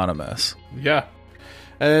stay anonymous. yeah,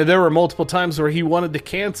 and there were multiple times where he wanted to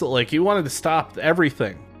cancel, like he wanted to stop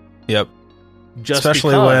everything. Yep. Just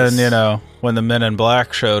Especially because. when the Men in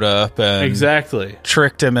Black showed up and exactly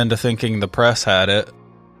tricked him into thinking the press had it.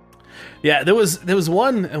 Yeah, there was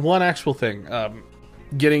one actual thing.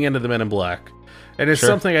 Getting into the Men in Black, and it's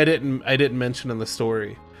something I didn't mention in the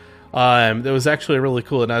story. That was actually really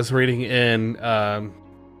cool, and I was reading in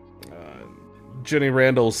Jenny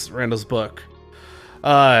Randall's book.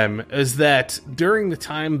 Is that during the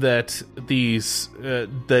time that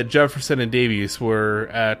that Jefferson and Davies were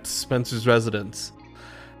at Spencer's residence,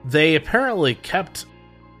 they apparently kept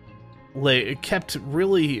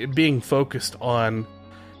really being focused on.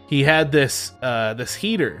 He had this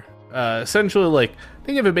heater, essentially like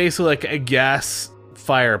think of it basically like a gas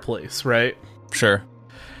fireplace, right? Sure.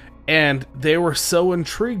 And they were so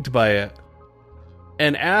intrigued by it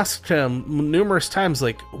and asked him numerous times,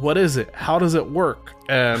 like, what is it? How does it work?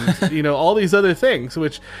 And, all these other things,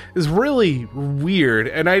 which is really weird.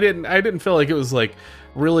 And I didn't feel like it was like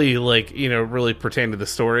really really pertain to the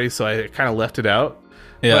story. So I kind of left it out.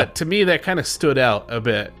 Yeah. But to me, that kind of stood out a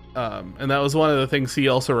bit. And that was one of the things he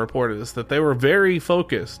also reported, is that they were very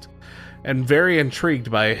focused and very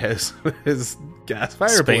intrigued by his gas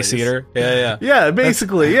fireplace. Space heater. Yeah. Yeah,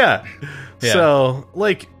 basically, yeah. Yeah. So,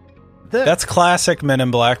 like... That's classic Men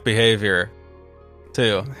in Black behavior,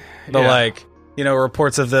 too.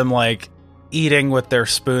 Reports of them, like, eating with their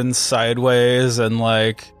spoons sideways and,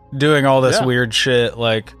 like, doing all this weird shit,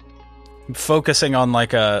 like, focusing on,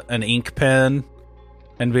 like, an ink pen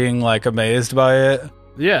and being, like, amazed by it.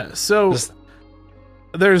 Yeah, so...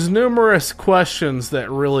 There's numerous questions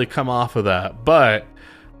that really come off of that, but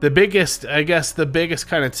the biggest kind of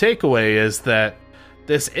takeaway is that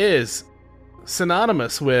this is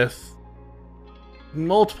synonymous with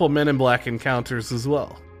multiple Men in Black encounters as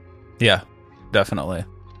well. Yeah, definitely.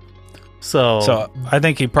 So I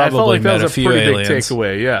think he I felt probably like that met a was a few pretty aliens. big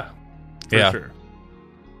takeaway, yeah. For sure.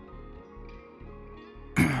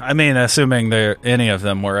 I mean, assuming any of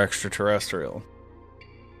them were extraterrestrial.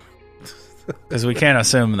 Because we can't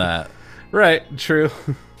assume that. Right, true.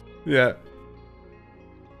 Yeah.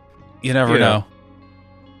 You never know.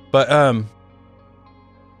 But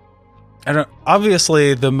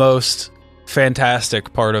obviously the most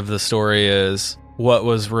fantastic part of the story is what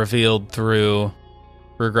was revealed through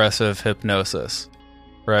regressive hypnosis,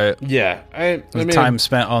 right? Yeah. I mean, time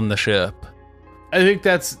spent on the ship. I think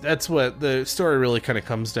that's what the story really kind of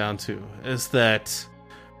comes down to, is that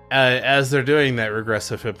as they're doing that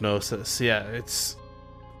regressive hypnosis, it's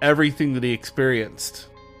everything that he experienced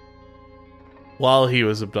while he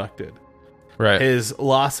was abducted. Right. His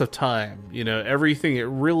loss of time, everything. It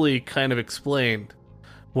really kind of explained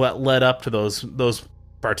what led up to those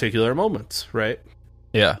particular moments, right?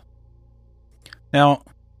 Yeah. Now,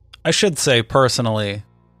 I should say personally,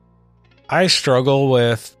 I struggle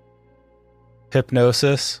with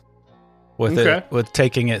hypnosis, with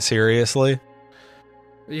taking it seriously.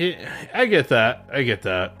 Yeah, I get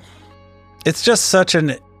that. It's just such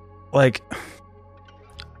an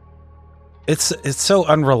it's so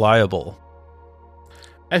unreliable.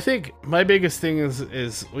 I think my biggest thing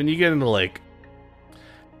is when you get into like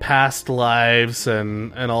past lives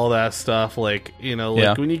and all that stuff, when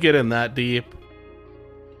you get in that deep,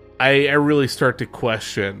 I really start to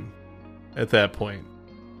question at that point.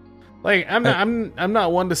 Like I'm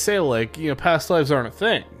not one to say past lives aren't a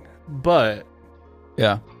thing, but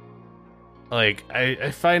yeah,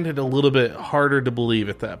 I find it a little bit harder to believe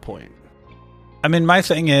at that point. I mean, my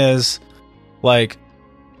thing is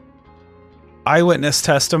eyewitness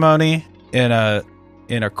testimony in a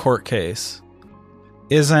court case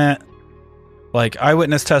isn't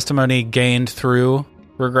eyewitness testimony gained through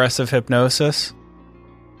regressive hypnosis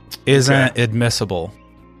isn't admissible.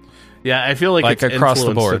 Yeah, I feel like it's across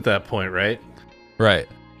the board at that point, right? Right.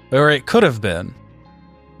 Or it could have been.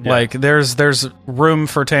 Yeah. There's room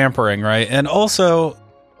for tampering, right? And also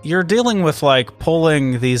you're dealing with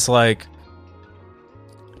pulling these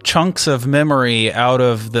chunks of memory out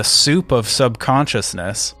of the soup of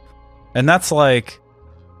subconsciousness. And that's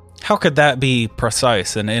how could that be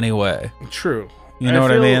precise in any way? True. You know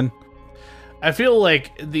what I mean? I feel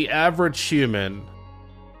like the average human,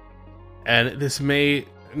 and this may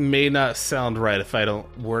not sound right if I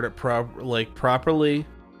don't word it properly,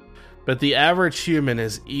 but the average human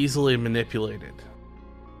is easily manipulated.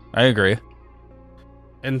 I agree.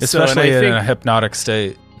 And especially I in think, a hypnotic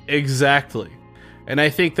state. Exactly. And I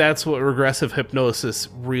think that's what regressive hypnosis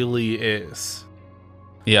really is.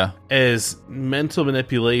 Yeah. Is mental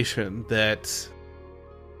manipulation that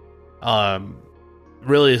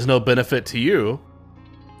really is no benefit to you.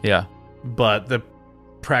 Yeah. But the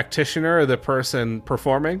practitioner or the person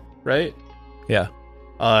performing, right? Yeah.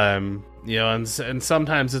 And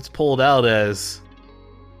sometimes it's pulled out as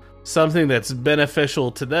something that's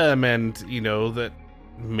beneficial to them, and that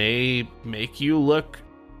may make you look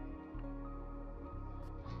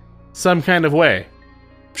some kind of way.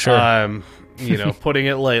 Sure. Putting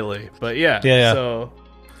it lightly, but yeah. So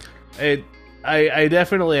I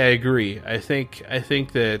definitely agree. I think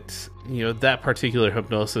that that particular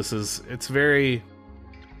hypnosis it's very.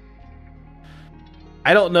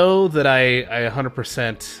 I don't know that I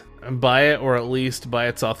 100% buy it, or at least buy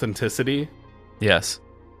its authenticity. Yes.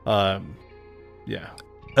 Yeah.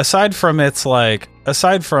 Aside from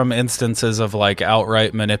instances of like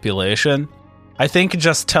outright manipulation, I think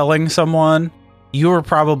just telling someone you were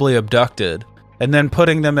probably abducted and then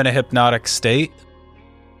putting them in a hypnotic state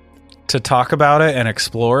to talk about it and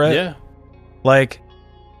explore it. Yeah. Like,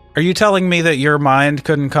 are you telling me that your mind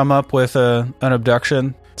couldn't come up with an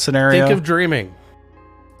abduction scenario? Think of dreaming.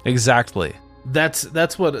 Exactly. That's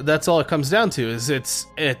all it comes down to. Is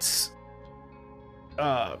it's.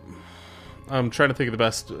 I'm trying to think of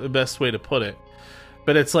the best way to put it,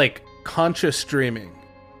 but it's like conscious dreaming.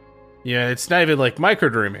 Yeah, it's not even like micro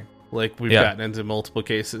dreaming, like we've gotten into multiple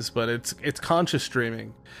cases, but it's conscious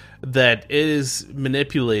dreaming that is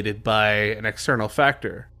manipulated by an external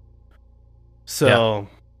factor. So,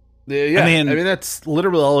 I mean that's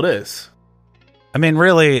literally all it is. I mean,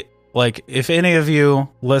 really, like, if any of you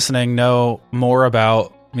listening know more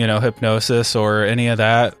about, hypnosis or any of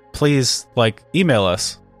that, please, like, email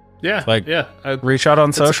us. Yeah, like, I'd reach out on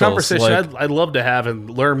it's socials. A conversation like, I'd love to have and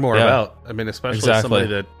learn more about. I mean, especially somebody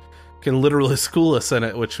that can literally school us in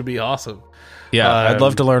it, which would be awesome. Yeah, I'd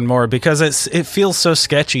love to learn more, because it feels so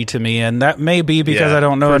sketchy to me, and that may be because I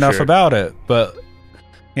don't know enough about it. But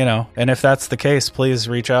and if that's the case, please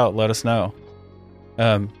reach out, let us know.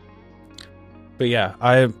 But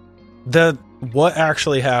yeah, what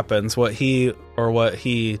actually happens, what he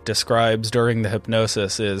describes during the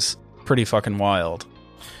hypnosis is pretty fucking wild.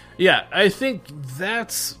 Yeah, I think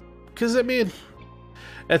that's because, I mean,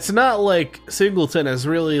 it's not like Singleton is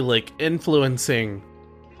really like influencing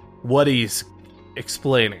what he's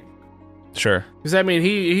explaining. Sure. Because, I mean,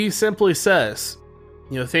 he simply says,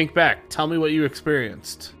 think back, tell me what you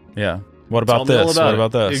experienced. Yeah. What about this? What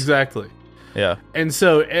about this? Exactly. Yeah. And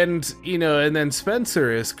so, and then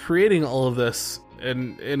Spencer is creating all of this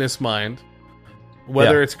in his mind,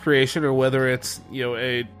 whether it's creation or whether it's,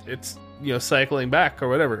 it's cycling back or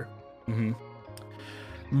whatever. Mm-hmm.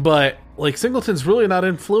 But, like, Singleton's really not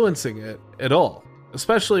influencing it at all,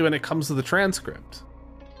 especially when it comes to the transcript.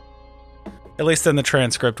 At least in the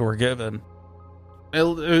transcript we're given.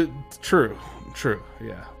 True,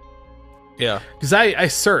 yeah. Yeah. Because I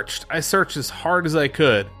searched as hard as I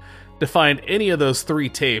could to find any of those 3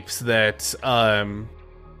 tapes that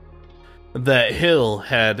that Hill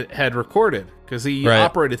had recorded, because he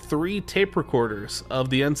operated 3 tape recorders of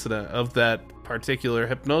the incident of that particular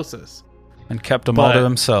hypnosis and kept them all to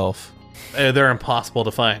himself. They're impossible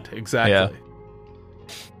to find. Exactly.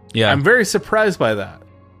 Yeah. I'm very surprised by that.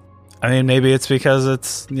 I mean, maybe it's because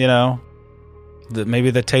it's, that maybe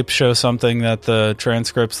the tapes show something that the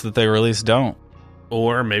transcripts that they release don't.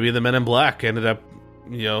 Or maybe the Men in Black ended up,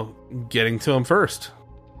 getting to him first.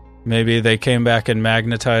 Maybe they came back and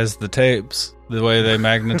magnetized the tapes the way they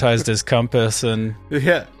magnetized his compass and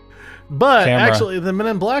But camera. Actually, the Men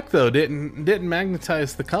in Black though didn't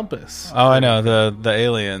magnetize the compass. Oh, I know, the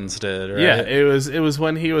aliens did. Right? Yeah, it was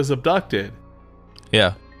when he was abducted.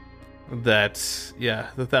 Yeah, that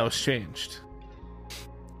was changed.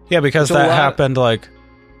 Yeah, because that happened. Like,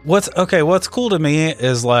 what's cool to me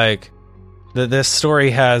is like that this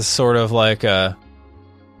story has sort of like a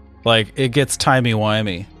it gets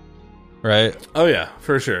timey-wimey, right? Oh yeah,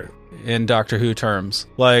 for sure. In Doctor Who terms,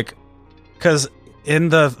 like, because in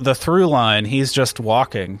the through line, he's just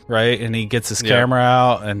walking, right? And he gets his camera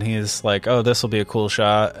out and he's like, oh, this will be a cool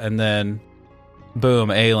shot. And then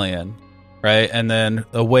boom, alien, right? And then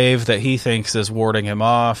a wave that he thinks is warding him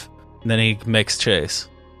off. And then he makes chase,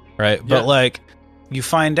 right? Yeah. But like, you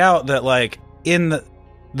find out that like in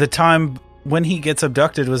the time when he gets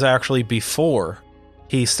abducted was actually before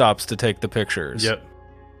he stops to take the pictures. Yep.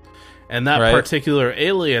 And that particular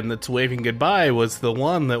alien that's waving goodbye was the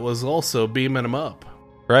one that was also beaming him up.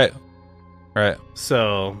 Right.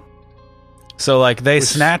 So like they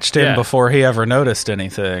snatched him before he ever noticed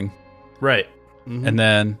anything. Right. And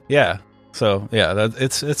then so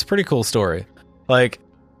it's a pretty cool story. Like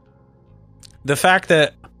the fact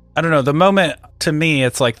that I don't know, the moment to me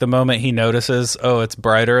it's like the moment he notices, oh, it's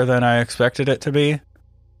brighter than I expected it to be.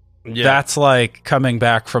 Yeah. That's like coming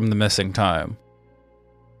back from the missing time.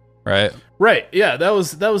 Right? Right. Yeah, that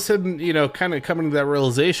was him, kind of coming to that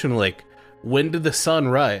realization, like, when did the sun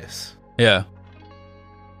rise? Yeah.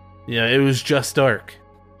 Yeah, it was just dark.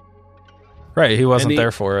 Right, he wasn't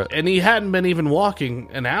there for it. And he hadn't been even walking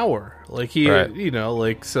an hour. Like,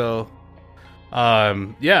 so...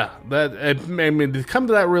 to come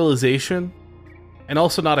to that realization and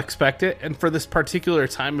also not expect it, and for this particular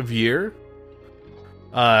time of year,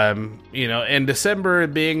 and December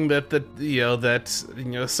being that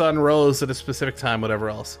sun rose at a specific time, whatever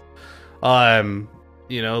else,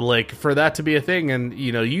 like for that to be a thing, and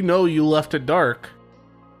you left it dark,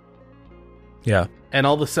 and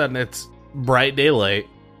all of a sudden it's bright daylight.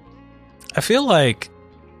 I feel like,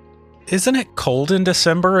 isn't it cold in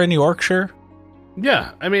December in Yorkshire?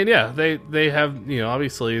 Yeah, I mean, they have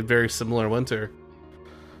obviously a very similar winter,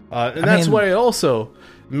 and that's why it also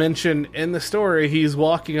mentioned in the story he's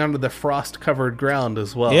walking onto the frost-covered ground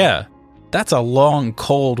as well. Yeah, that's a long,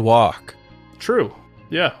 cold walk. True.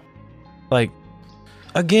 Yeah. Like,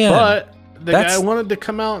 again, but the guy wanted to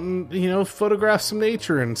come out and photograph some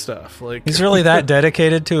nature and stuff. Like, he's really that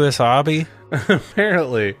dedicated to his hobby.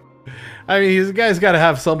 Apparently, I mean, the guy's got to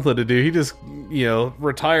have something to do. He just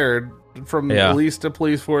retired from at least the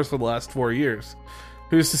police force for the last 4 years.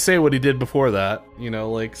 Who's to say what he did before that?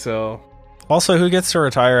 So. Also, who gets to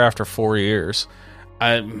retire after 4 years?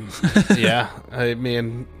 Lucky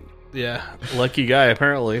guy,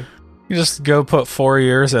 apparently. You just go put 4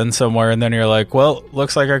 years in somewhere, and then you're like, well,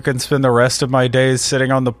 looks like I can spend the rest of my days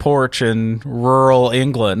sitting on the porch in rural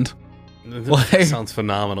England. That sounds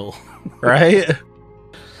phenomenal. Right?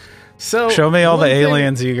 So show me all the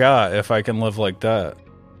aliens you got if I can live like that.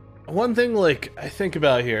 One thing, I think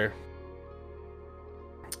about here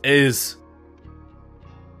is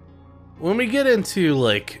when we get into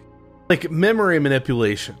like memory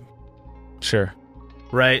manipulation. Sure.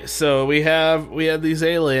 Right? So we have these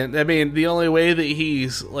aliens. I mean, the only way that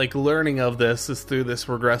he's learning of this is through this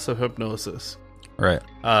regressive hypnosis. Right.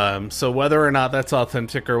 So whether or not that's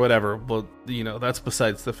authentic or whatever, well, that's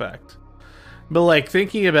besides the fact. But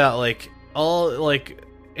thinking about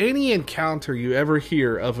any encounter you ever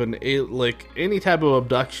hear of any type of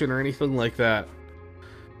abduction or anything like that,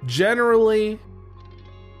 generally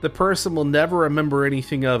the person will never remember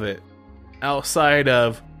anything of it outside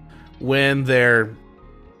of when they're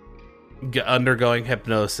undergoing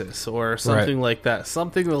hypnosis or something like that.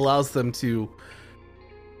 Something that allows them to,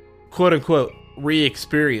 quote unquote,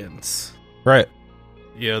 re-experience. Right.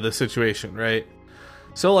 The situation, right?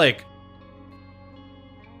 So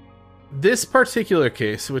this particular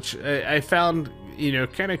case, which I found,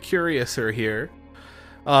 kind of curious here,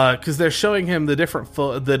 because they're showing him the different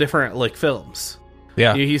films.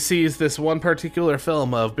 Yeah. He sees this one particular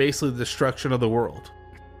film of basically the destruction of the world.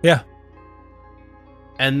 Yeah.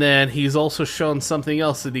 And then he's also shown something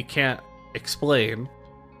else that he can't explain.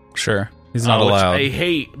 Sure. He's not allowed. Which I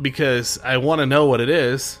hate because I want to know what it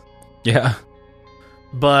is. Yeah.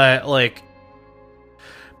 But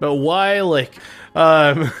why,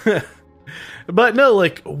 but no,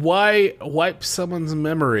 why wipe someone's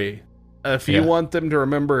memory if you want them to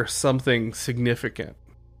remember something significant?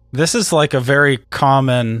 This is a very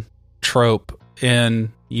common trope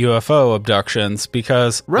in UFO abductions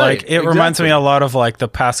because it reminds me a lot of the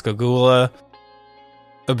Pascagoula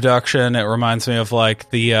abduction. It reminds me of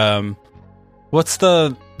the what's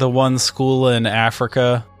the one school in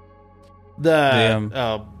Africa?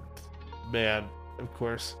 Oh man, of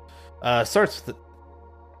course. Starts with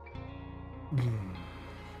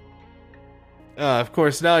of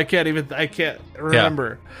course, now I can't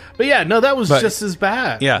remember. Yeah. But yeah, no, that was just as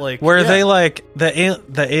bad. Yeah, they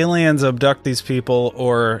the aliens abduct these people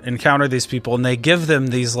or encounter these people, and they give them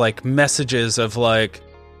these messages of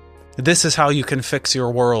this is how you can fix your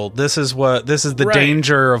world. This is the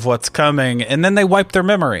danger of what's coming, and then they wipe their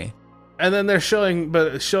memory. And then they're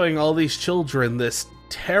showing all these children this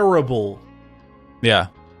terrible,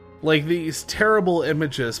 these terrible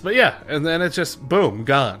images. But yeah, and then it's just boom,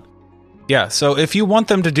 gone. Yeah, so if you want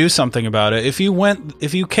them to do something about it, if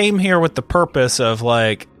you came here with the purpose of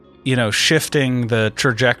shifting the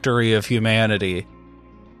trajectory of humanity,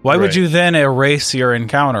 why would you then erase your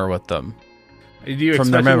encounter with them? Do you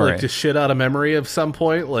expect them to shit out a memory of some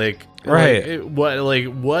point? Right.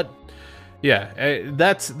 What? Yeah,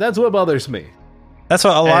 that's what bothers me. That's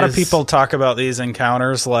what a lot of people talk about these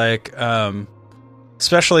encounters,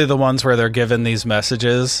 especially the ones where they're given these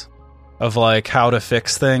messages of like how to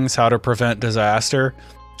fix things, how to prevent disaster.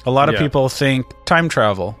 A lot of people think time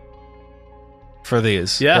travel for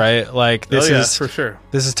these, right? Like this is for sure.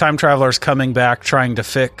 This is time travelers coming back trying to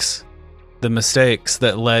fix the mistakes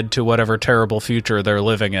that led to whatever terrible future they're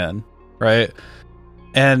living in, right?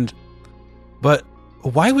 But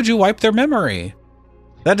why would you wipe their memory?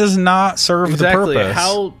 That does not serve the purpose.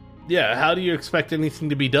 How do you expect anything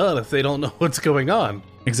to be done if they don't know what's going on?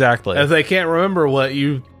 Exactly. If they can't remember what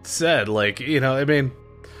you said, like, you know, I mean,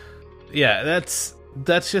 yeah, that's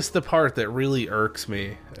just the part that really irks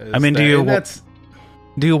me. I mean, do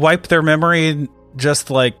you wipe their memory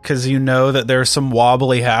just like because you know that there's some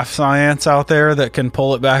wobbly half science out there that can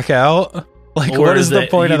pull it back out? Like, what is the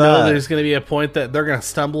point of that? There's going to be a point that they're going to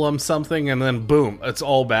stumble on something and then boom, it's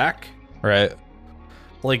all back. Right.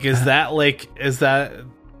 Like, is that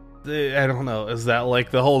I don't know. Is that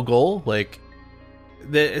like the whole goal? Like,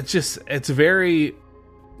 it's very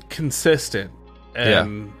consistent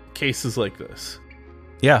in cases like this.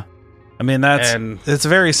 Yeah. I mean, it's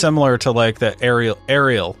very similar to like the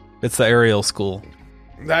Ariel. It's the Ariel school.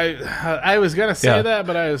 I was going to say that,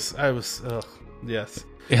 but I was, yes.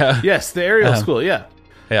 Yeah. Yes, the Ariel school, yeah.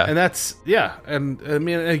 Yeah. And that's, and I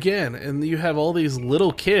mean, again, and you have all these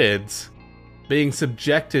little kids being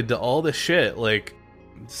subjected to all this shit, like,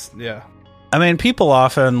 I mean, people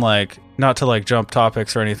often, like, not to, like, jump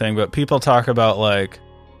topics or anything, but people talk about, like,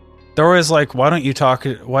 they're always like, why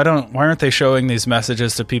aren't they showing these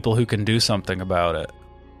messages to people who can do something about it?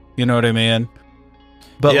 You know what I mean?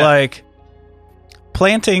 But, like,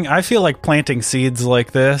 I feel like planting seeds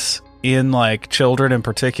like this in, like, children in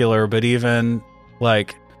particular, but even,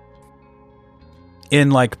 like,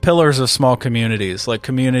 in, like, pillars of small communities, like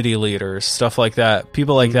community leaders, stuff like that,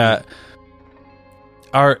 people like that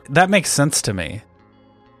makes sense to me.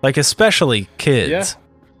 Like, especially kids.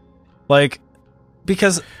 Like,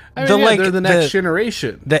 because they're the next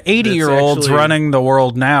generation. The 80-year-olds running the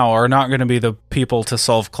world now are not going to be the people to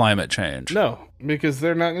solve climate change. No, because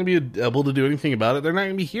they're not going to be able to do anything about it. They're not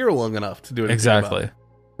going to be here long enough to do anything about it.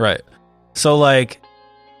 Right. So, like,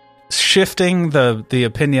 shifting the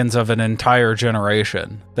opinions of an entire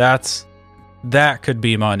generation, that could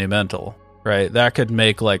be monumental, right? That could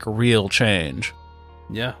make, like, real change.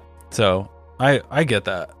 Yeah. So, I get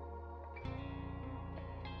that.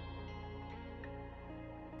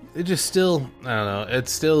 It just still, I don't know,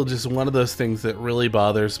 it's still just one of those things that really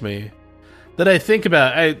bothers me. That I think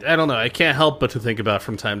about, I don't know, I can't help but to think about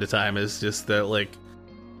from time to time, is just that, like,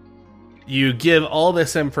 you give all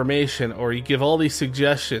this information, or you give all these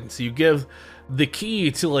suggestions, you give the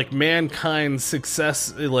key to, like, mankind's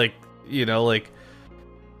success, like, you know, like,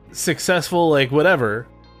 successful, like, whatever.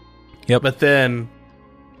 Yep. But then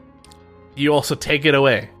you also take it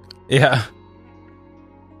away. Yeah.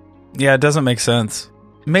 Yeah, it doesn't make sense.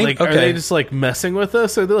 Maybe, like, are they just, like, messing with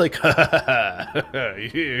us? Or they're like,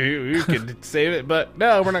 you can save it, but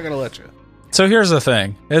no, we're not going to let you. So here's the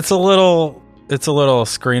thing. It's a little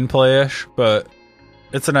screenplay-ish, but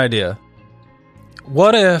it's an idea.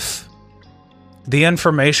 What if the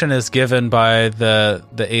information is given by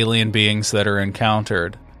the alien beings that are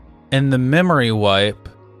encountered, and the memory wipe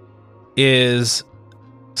is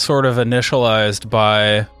sort of initialized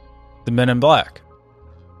by the Men in Black?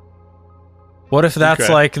 What if that's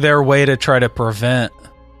like their way to try to prevent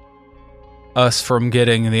us from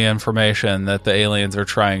getting the information that the aliens are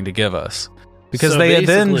trying to give us? Because they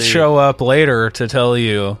then show up later to tell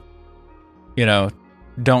you, you know,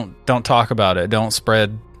 don't talk about it, don't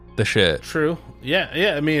spread the shit. True.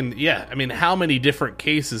 Yeah. I mean, how many different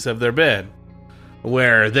cases have there been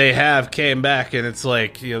where they have came back and it's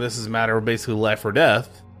like, you know, this is a matter of basically life or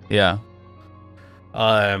death. Yeah.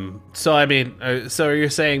 So I mean, so you're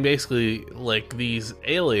saying basically, like, these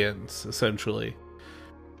aliens essentially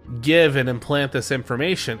give and implant this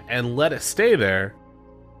information and let it stay there,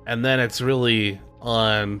 and then it's really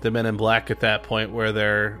on the Men in Black at that point where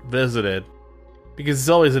they're visited, because it's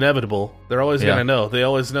always inevitable. They're always gonna know. They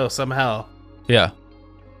always know somehow. Yeah.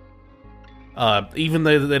 Even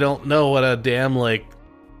though they don't know what a damn, like,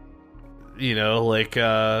 you know, like,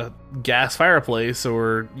 gas fireplace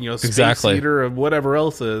or, you know, space heater or whatever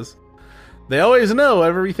else is. They always know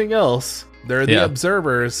everything else. They're the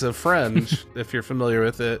observers of Fringe, if you're familiar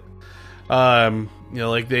with it. You know,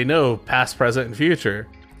 like, they know past, present, and future.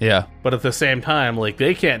 Yeah. But at the same time, like,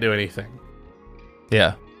 they can't do anything.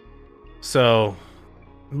 Yeah. So,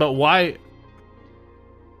 but why?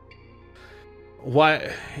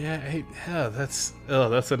 Yeah, that's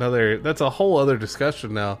a whole other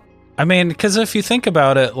discussion now. I mean, because if you think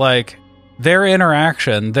about it, like, their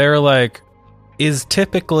interaction, is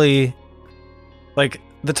typically, like,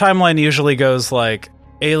 the timeline usually goes, like,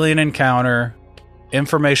 alien encounter,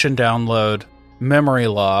 information download, memory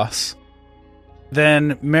loss,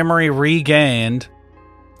 then memory regained,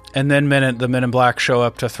 and then the Men in Black show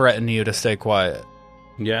up to threaten you to stay quiet.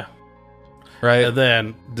 Yeah. Right? And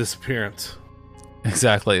then disappearance.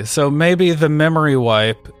 Exactly. So maybe the memory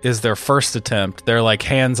wipe is their first attempt, their like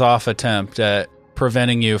hands-off attempt at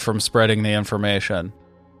preventing you from spreading the information.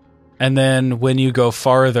 And then when you go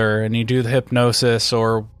farther and you do the hypnosis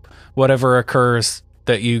or whatever occurs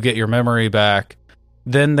that you get your memory back,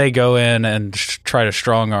 then they go in and try to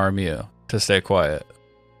strong-arm you to stay quiet.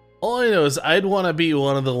 All I know is I'd want to be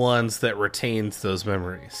one of the ones that retains those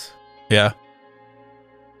memories. Yeah.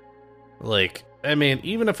 Like, I mean,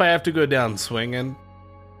 even if I have to go down swinging,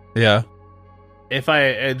 Yeah. if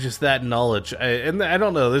I just that knowledge, I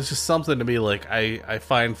don't know, there's just something to me like I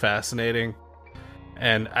find fascinating,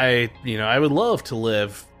 and I would love to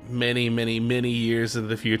live many, many, many years into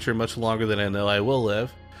the future, much longer than I know I will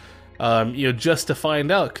live. Just to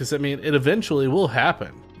find out, because I mean, it eventually will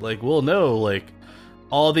happen. Like, we'll know like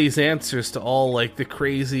all these answers to all like the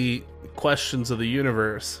crazy questions of the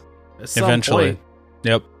universe at some Eventually. point.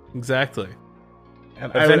 Yep. Exactly.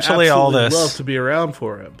 And Eventually I would all absolutely this- love to be around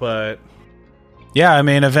for it, but Yeah, I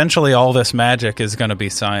mean, eventually all this magic is going to be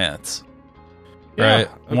science. yeah, Right?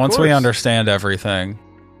 of Once we course. understand everything.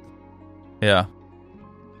 Yeah.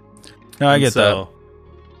 No, I And get so,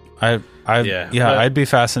 that. Yeah, but- I'd be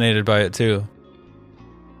fascinated by it too.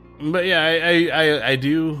 But yeah, I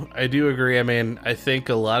do agree. I mean, I think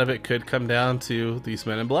a lot of it could come down to these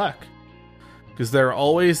Men in Black, because they're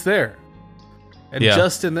always there, and Yeah.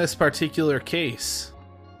 just in this particular case,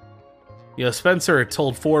 Spencer had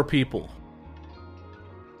told four people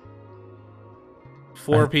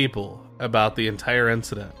about the entire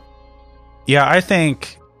incident. Yeah, I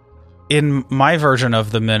think in my version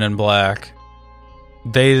of the Men in Black,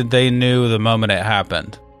 they knew the moment it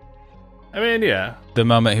happened, I mean, yeah, the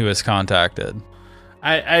moment he was contacted.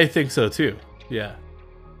 I think so too. Yeah,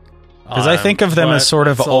 Because I think of them but as sort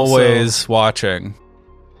of it's also- always watching.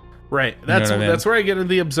 right. That's what I mean? that's where I get into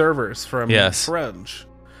the observers from Yes. Fringe.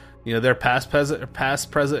 They're past, present,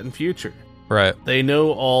 and future. Right, They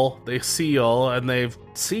know all, they see all, and they've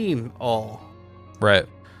seen all. right.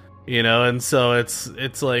 And so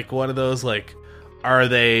it's like one of those, like, are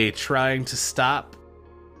they trying to stop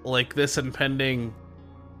like this impending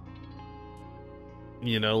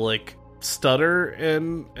like stutter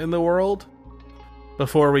in the world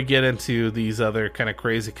before we get into these other kind of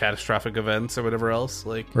crazy catastrophic events or whatever else,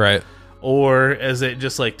 like, Right. or is it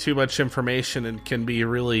just like too much information and can be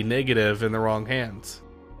really negative in the wrong hands?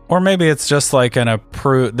 Or maybe it's just like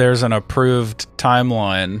there's an approved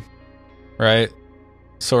timeline, right?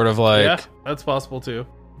 Sort of like Yeah, that's possible too.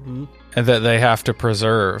 Mhm. and that they have to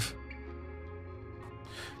preserve.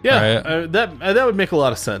 Yeah, Right. that would make a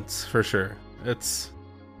lot of sense for sure. It's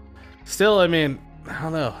still, I mean, I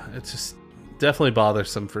don't know. It's just definitely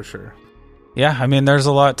bothersome for sure. Yeah, I mean, there's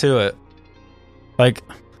a lot to it. Like,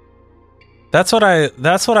 that's what I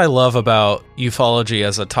love about ufology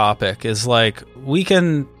as a topic is like we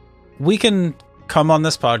can come on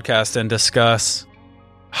this podcast and discuss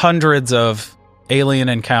hundreds of alien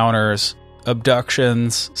encounters,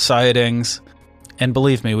 abductions, sightings, and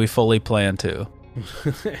believe me, we fully plan to.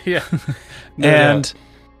 Yeah, no And doubt.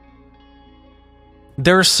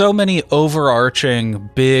 there's so many overarching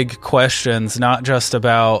big questions, not just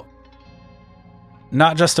about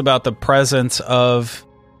the presence of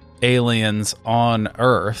aliens on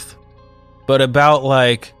Earth, but about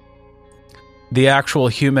like the actual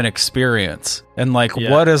human experience and like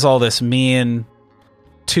Yeah. what does all this mean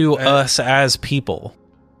to us as people?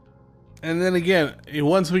 And then again,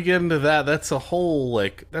 once we get into that, that's a whole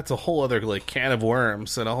other like can of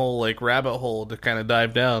worms and a whole like rabbit hole to kind of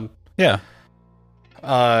dive down. Yeah,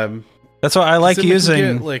 Um, that's why I like then we can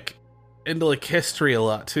using. get, like, into like history a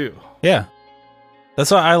lot too. Yeah. That's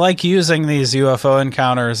why I like using these UFO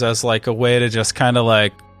encounters as like a way to just kind of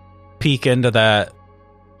like peek into that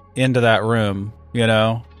room,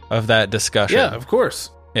 of that discussion. Yeah, of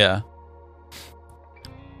course. Yeah.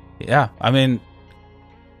 Yeah. I mean,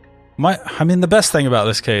 the best thing about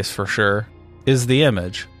this case for sure is the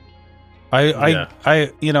image.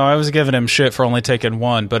 I was giving him shit for only taking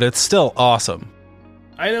one, but it's still awesome.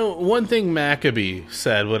 I know one thing Maccabee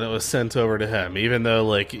said when it was sent over to him, even though,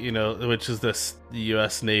 like, which is this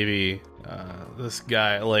U.S. Navy, this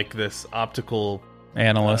guy, like this optical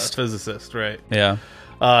Analyst. physicist, right? Yeah.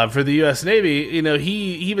 For the U.S. Navy,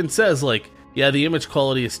 he even says, like, yeah, the image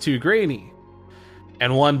quality is too grainy.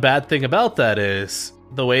 And one bad thing about that is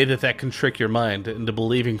the way that can trick your mind into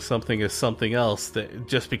believing something is something else that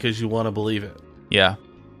just because you want to believe it. Yeah.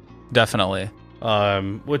 Definitely.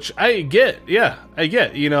 Which I get. Yeah, I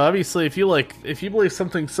get. You know, obviously, if you believe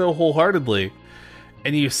something so wholeheartedly,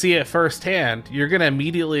 and you see it firsthand, you're gonna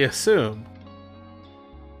immediately assume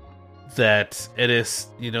that it is,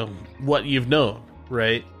 you know, what you've known,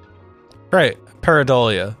 right? Right.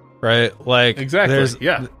 Pareidolia, right? Like, Exactly.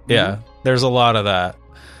 Yeah. Yeah. There's a lot of that.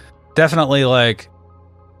 Definitely, like,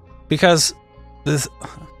 because this.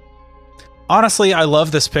 Honestly, I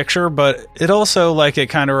love this picture, but it also, like, it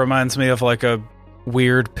kind of reminds me of, like, a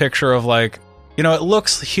weird picture of, like, you know, it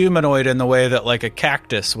looks humanoid in the way that, like, a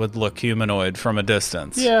cactus would look humanoid from a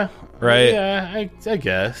distance. Yeah. Right? Yeah, I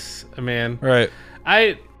guess. I mean, Right.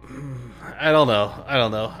 I don't know.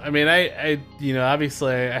 I mean, I you know,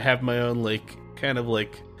 obviously I have my own, like, kind of,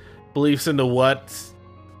 like, beliefs into what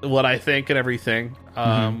I think and everything,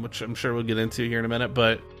 which I'm sure we'll get into here in a minute.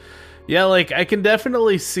 But, yeah, like, I can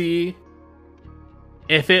definitely see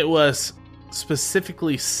if it was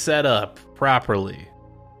specifically set up properly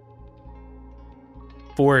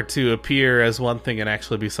for it to appear as one thing and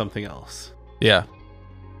actually be something else. Yeah.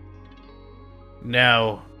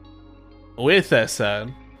 Now, with that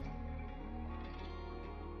said,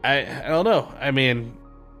 I don't know. I mean,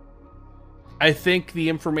 I think the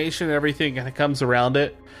information and everything kind of comes around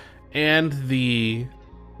it, and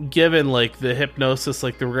given, like, the hypnosis,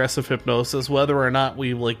 like the regressive hypnosis, whether or not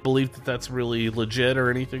we, like, believe that that's really legit or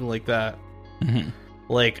anything like that. Mm-hmm.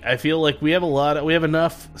 Like, I feel like we have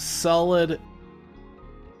enough solid,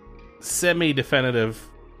 semi-definitive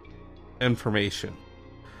information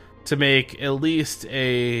to make at least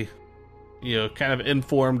a, you know, kind of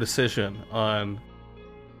informed decision on,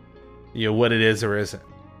 you know, what it is or isn't.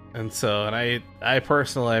 And so, and I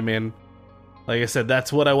personally, I mean, like I said,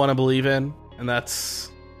 that's what I want to believe in, and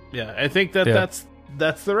that's, yeah, I think that's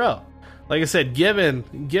the route. Like I said, given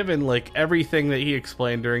like everything that he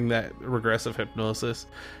explained during that regressive hypnosis,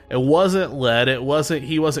 it wasn't led,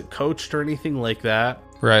 he wasn't coached or anything like that.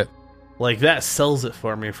 Right. Like, that sells it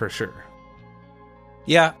for me for sure.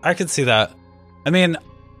 Yeah, I could see that. I mean,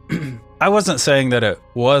 I wasn't saying that it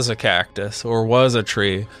was a cactus or was a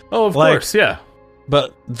tree. Oh, of course, yeah.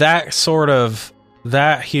 But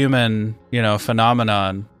that human, you know,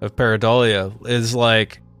 phenomenon of pareidolia is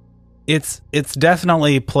like, it's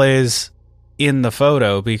definitely plays in the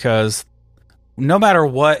photo, because no matter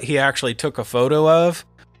what he actually took a photo of,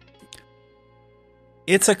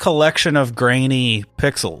 it's a collection of grainy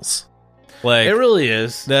pixels. Like, It really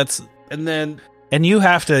is. And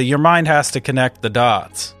your mind has to connect the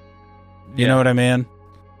dots. You know what I mean?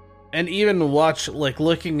 And even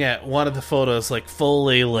looking at one of the photos, like,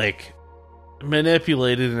 fully, like,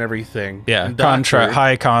 manipulated and everything. Yeah, and doctored,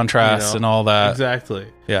 high contrast, you know, and all that. Exactly.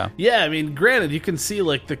 Yeah. Yeah, I mean, granted, you can see,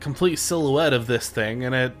 like, the complete silhouette of this thing,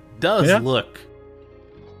 and it does look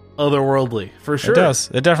otherworldly, for sure. It does.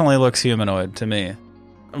 It definitely looks humanoid to me.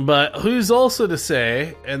 But who's also to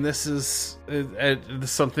say, and this is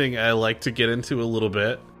something I like to get into a little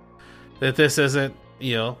bit, that this isn't,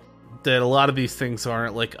 you know, that a lot of these things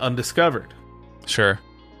aren't, like, undiscovered. Sure.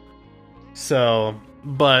 So,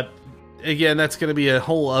 but again, that's going to be a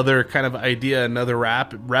whole other kind of idea, another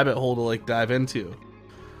rabbit hole to, like, dive into.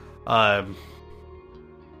 But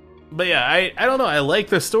yeah, I don't know. I like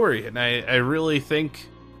the story, and I really think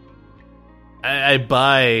I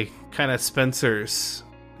buy kind of Spencer's,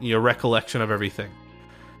 you know, recollection of everything.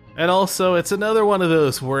 And also, it's another one of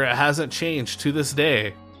those where it hasn't changed to this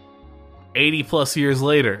day, 80 plus years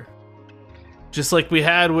later. Just like we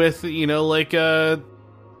had with, you know, like, you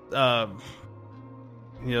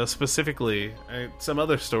know, specifically some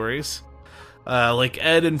other stories, like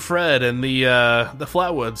Ed and Fred and the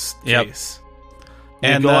Flatwoods case.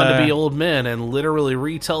 And go on to be old men and literally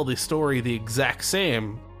retell the story the exact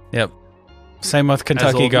same. Yep. Same with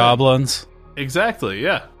Kentucky Goblins. Exactly,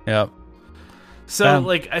 yeah. Yep. So,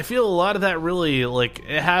 like, I feel a lot of that really, like,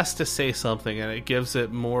 it has to say something, and it gives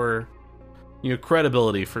it more, you know,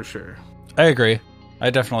 credibility for sure. I agree. I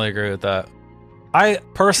definitely agree with that. I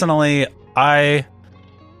personally, I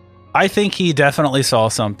think he definitely saw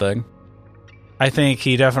something. I think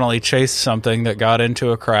he definitely chased something that got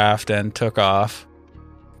into a craft and took off.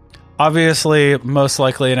 Obviously, most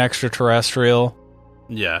likely an extraterrestrial.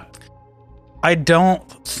 Yeah. I don't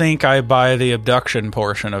think I buy the abduction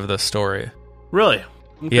portion of this story. Really?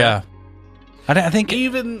 Okay. Yeah. I think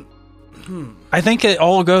it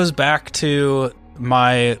all goes back to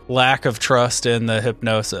my lack of trust in the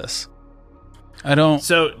hypnosis. I don't.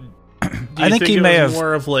 So, do you think he may have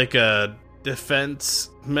more of like a defense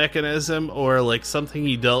mechanism, or like something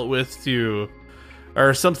he dealt with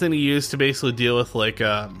or something he used to basically deal with, like,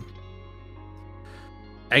 I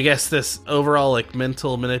guess this overall, like,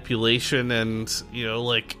 mental manipulation and, you know,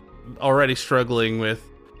 like, already struggling with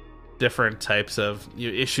different types of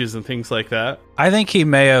issues and things like that. I think he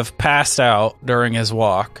may have passed out during his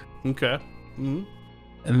walk. Okay. Mm-hmm.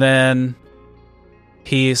 And then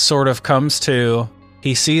he sort of comes to,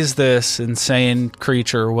 he sees this insane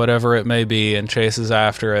creature, whatever it may be, and chases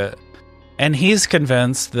after it. And he's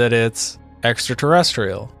convinced that it's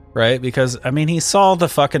extraterrestrial, right? Because, I mean, he saw the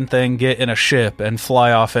fucking thing get in a ship and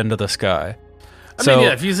fly off into the sky. I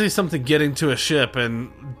mean, if you see something get into a ship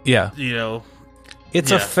and,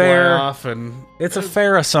 it's a fair fly off and it's a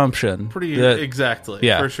fair assumption. Exactly,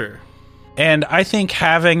 for sure. And I think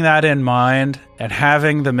having that in mind and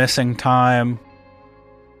having the missing time,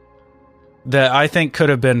 that I think could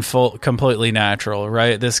have been completely natural,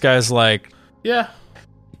 right? This guy's like,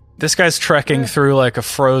 this guy's trekking through like a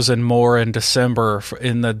frozen moor in December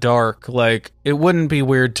in the dark. Like, it wouldn't be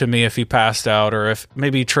weird to me if he passed out or if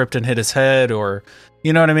maybe he tripped and hit his head, or,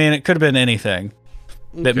 you know what I mean? It could have been anything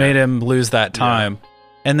that made him lose that time. Yeah.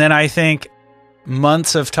 And then I think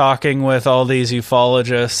months of talking with all these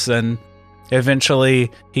ufologists, and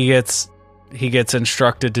eventually he gets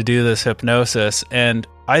instructed to do this hypnosis, and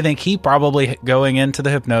I think he probably, going into the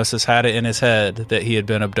hypnosis, had it in his head that he had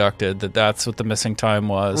been abducted, that's what the missing time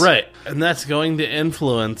was. Right. And that's going to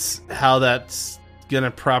influence how that's going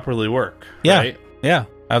to properly work. Yeah. Right? Yeah,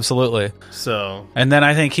 absolutely. So. And then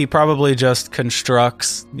I think he probably just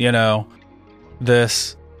constructs,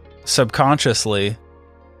 this subconsciously.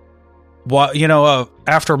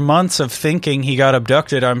 After months of thinking he got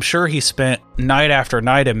abducted, I'm sure he spent night after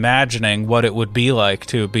night imagining what it would be like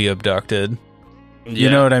to be abducted.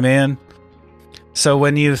 You know what I mean? So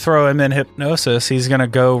when you throw him in hypnosis, he's going to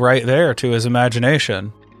go right there to his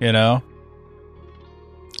imagination, Yeah.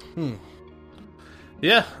 No,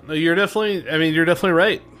 you're definitely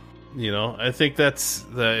right. I think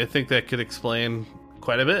that could explain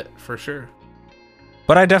quite a bit for sure.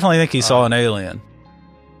 But I definitely think he saw an alien.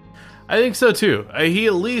 I think so too. He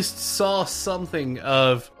at least saw something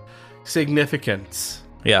of significance.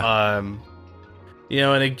 Yeah.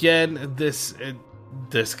 And again, this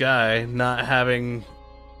guy not having,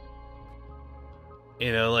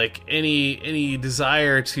 like any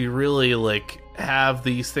desire to really like have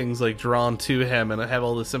these things like drawn to him and have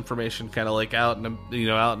all this information kind of like out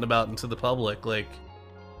and about into the public. Like,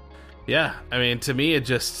 yeah, I mean, to me,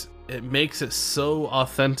 it makes it so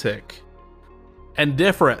authentic and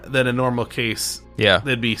different than a normal case. Yeah.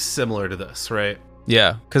 That'd be similar to this, right?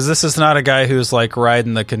 Yeah. Because this is not a guy who's like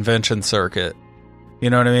riding the convention circuit. You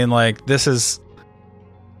know what I mean? Like,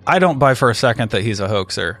 I don't buy for a second that he's a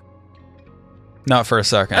hoaxer. Not for a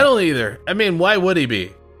second. I don't either. I mean, why would he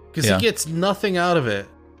be? Because he gets nothing out of it.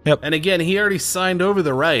 Yep. And again, he already signed over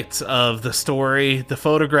the rights of the story, the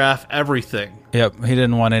photograph, everything. Yep. He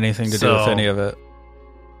didn't want anything to do with any of it.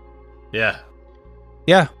 Yeah.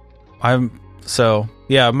 Yeah. My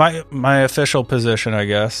official position, I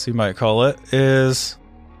guess you might call it, is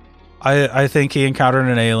I think he encountered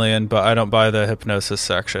an alien, but I don't buy the hypnosis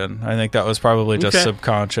section. I think that was probably just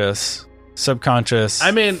subconscious.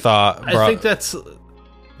 I mean, thought. I think that's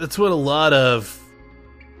what a lot of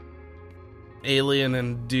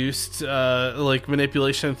alien-induced like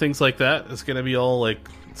manipulation and things like that is going to be, all like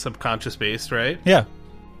subconscious based, right? Yeah,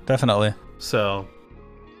 definitely. So,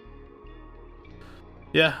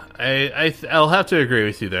 yeah, I'll have to agree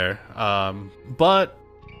with you there. But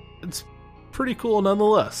it's pretty cool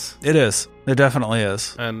nonetheless. It is. It definitely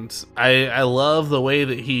is. And I love the way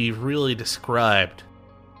that he really described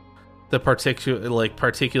the particular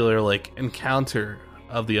encounter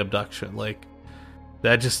of the abduction. Like,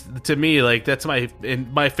 that just, to me, like, that's my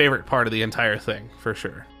favorite part of the entire thing, for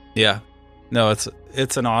sure. Yeah. No,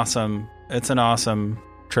 it's an awesome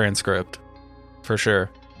transcript, for sure.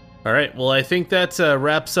 All right. Well, I think that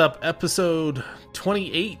wraps up episode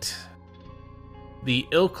 28, the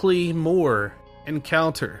Ilkley Moor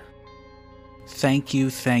Encounter. Thank you.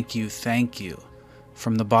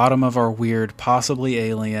 From the bottom of our weird, possibly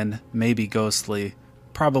alien, maybe ghostly,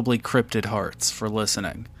 probably cryptid hearts for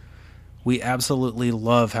listening. We absolutely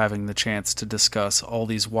love having the chance to discuss all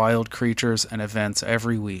these wild creatures and events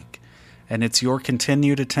every week, and it's your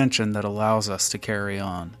continued attention that allows us to carry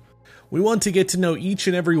on. We want to get to know each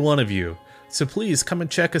and every one of you, so please come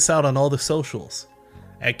and check us out on all the socials.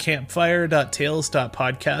 At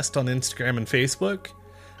campfire.tales.podcast on Instagram and Facebook,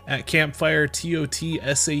 at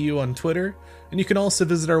campfire.totsau on Twitter, and you can also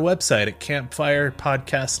visit our website at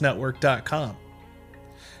campfirepodcastnetwork.com.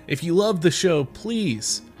 If you love the show,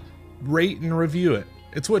 please rate and review it.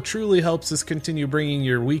 It's what truly helps us continue bringing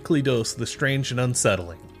your weekly dose of the strange and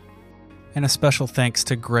unsettling. And a special thanks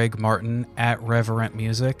to Greg Martin at Reverent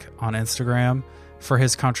Music on Instagram for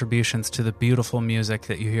his contributions to the beautiful music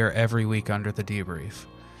that you hear every week under the debrief.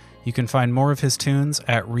 You can find more of his tunes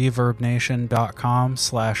at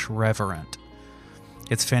reverbnation.com/reverent.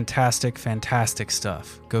 It's fantastic, fantastic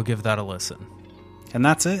stuff. Go give that a listen. And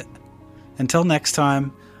that's it. Until next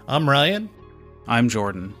time, I'm Ryan. I'm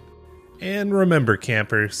Jordan. And remember,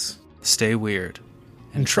 campers, Stay weird.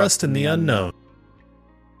 and trust in the unknown.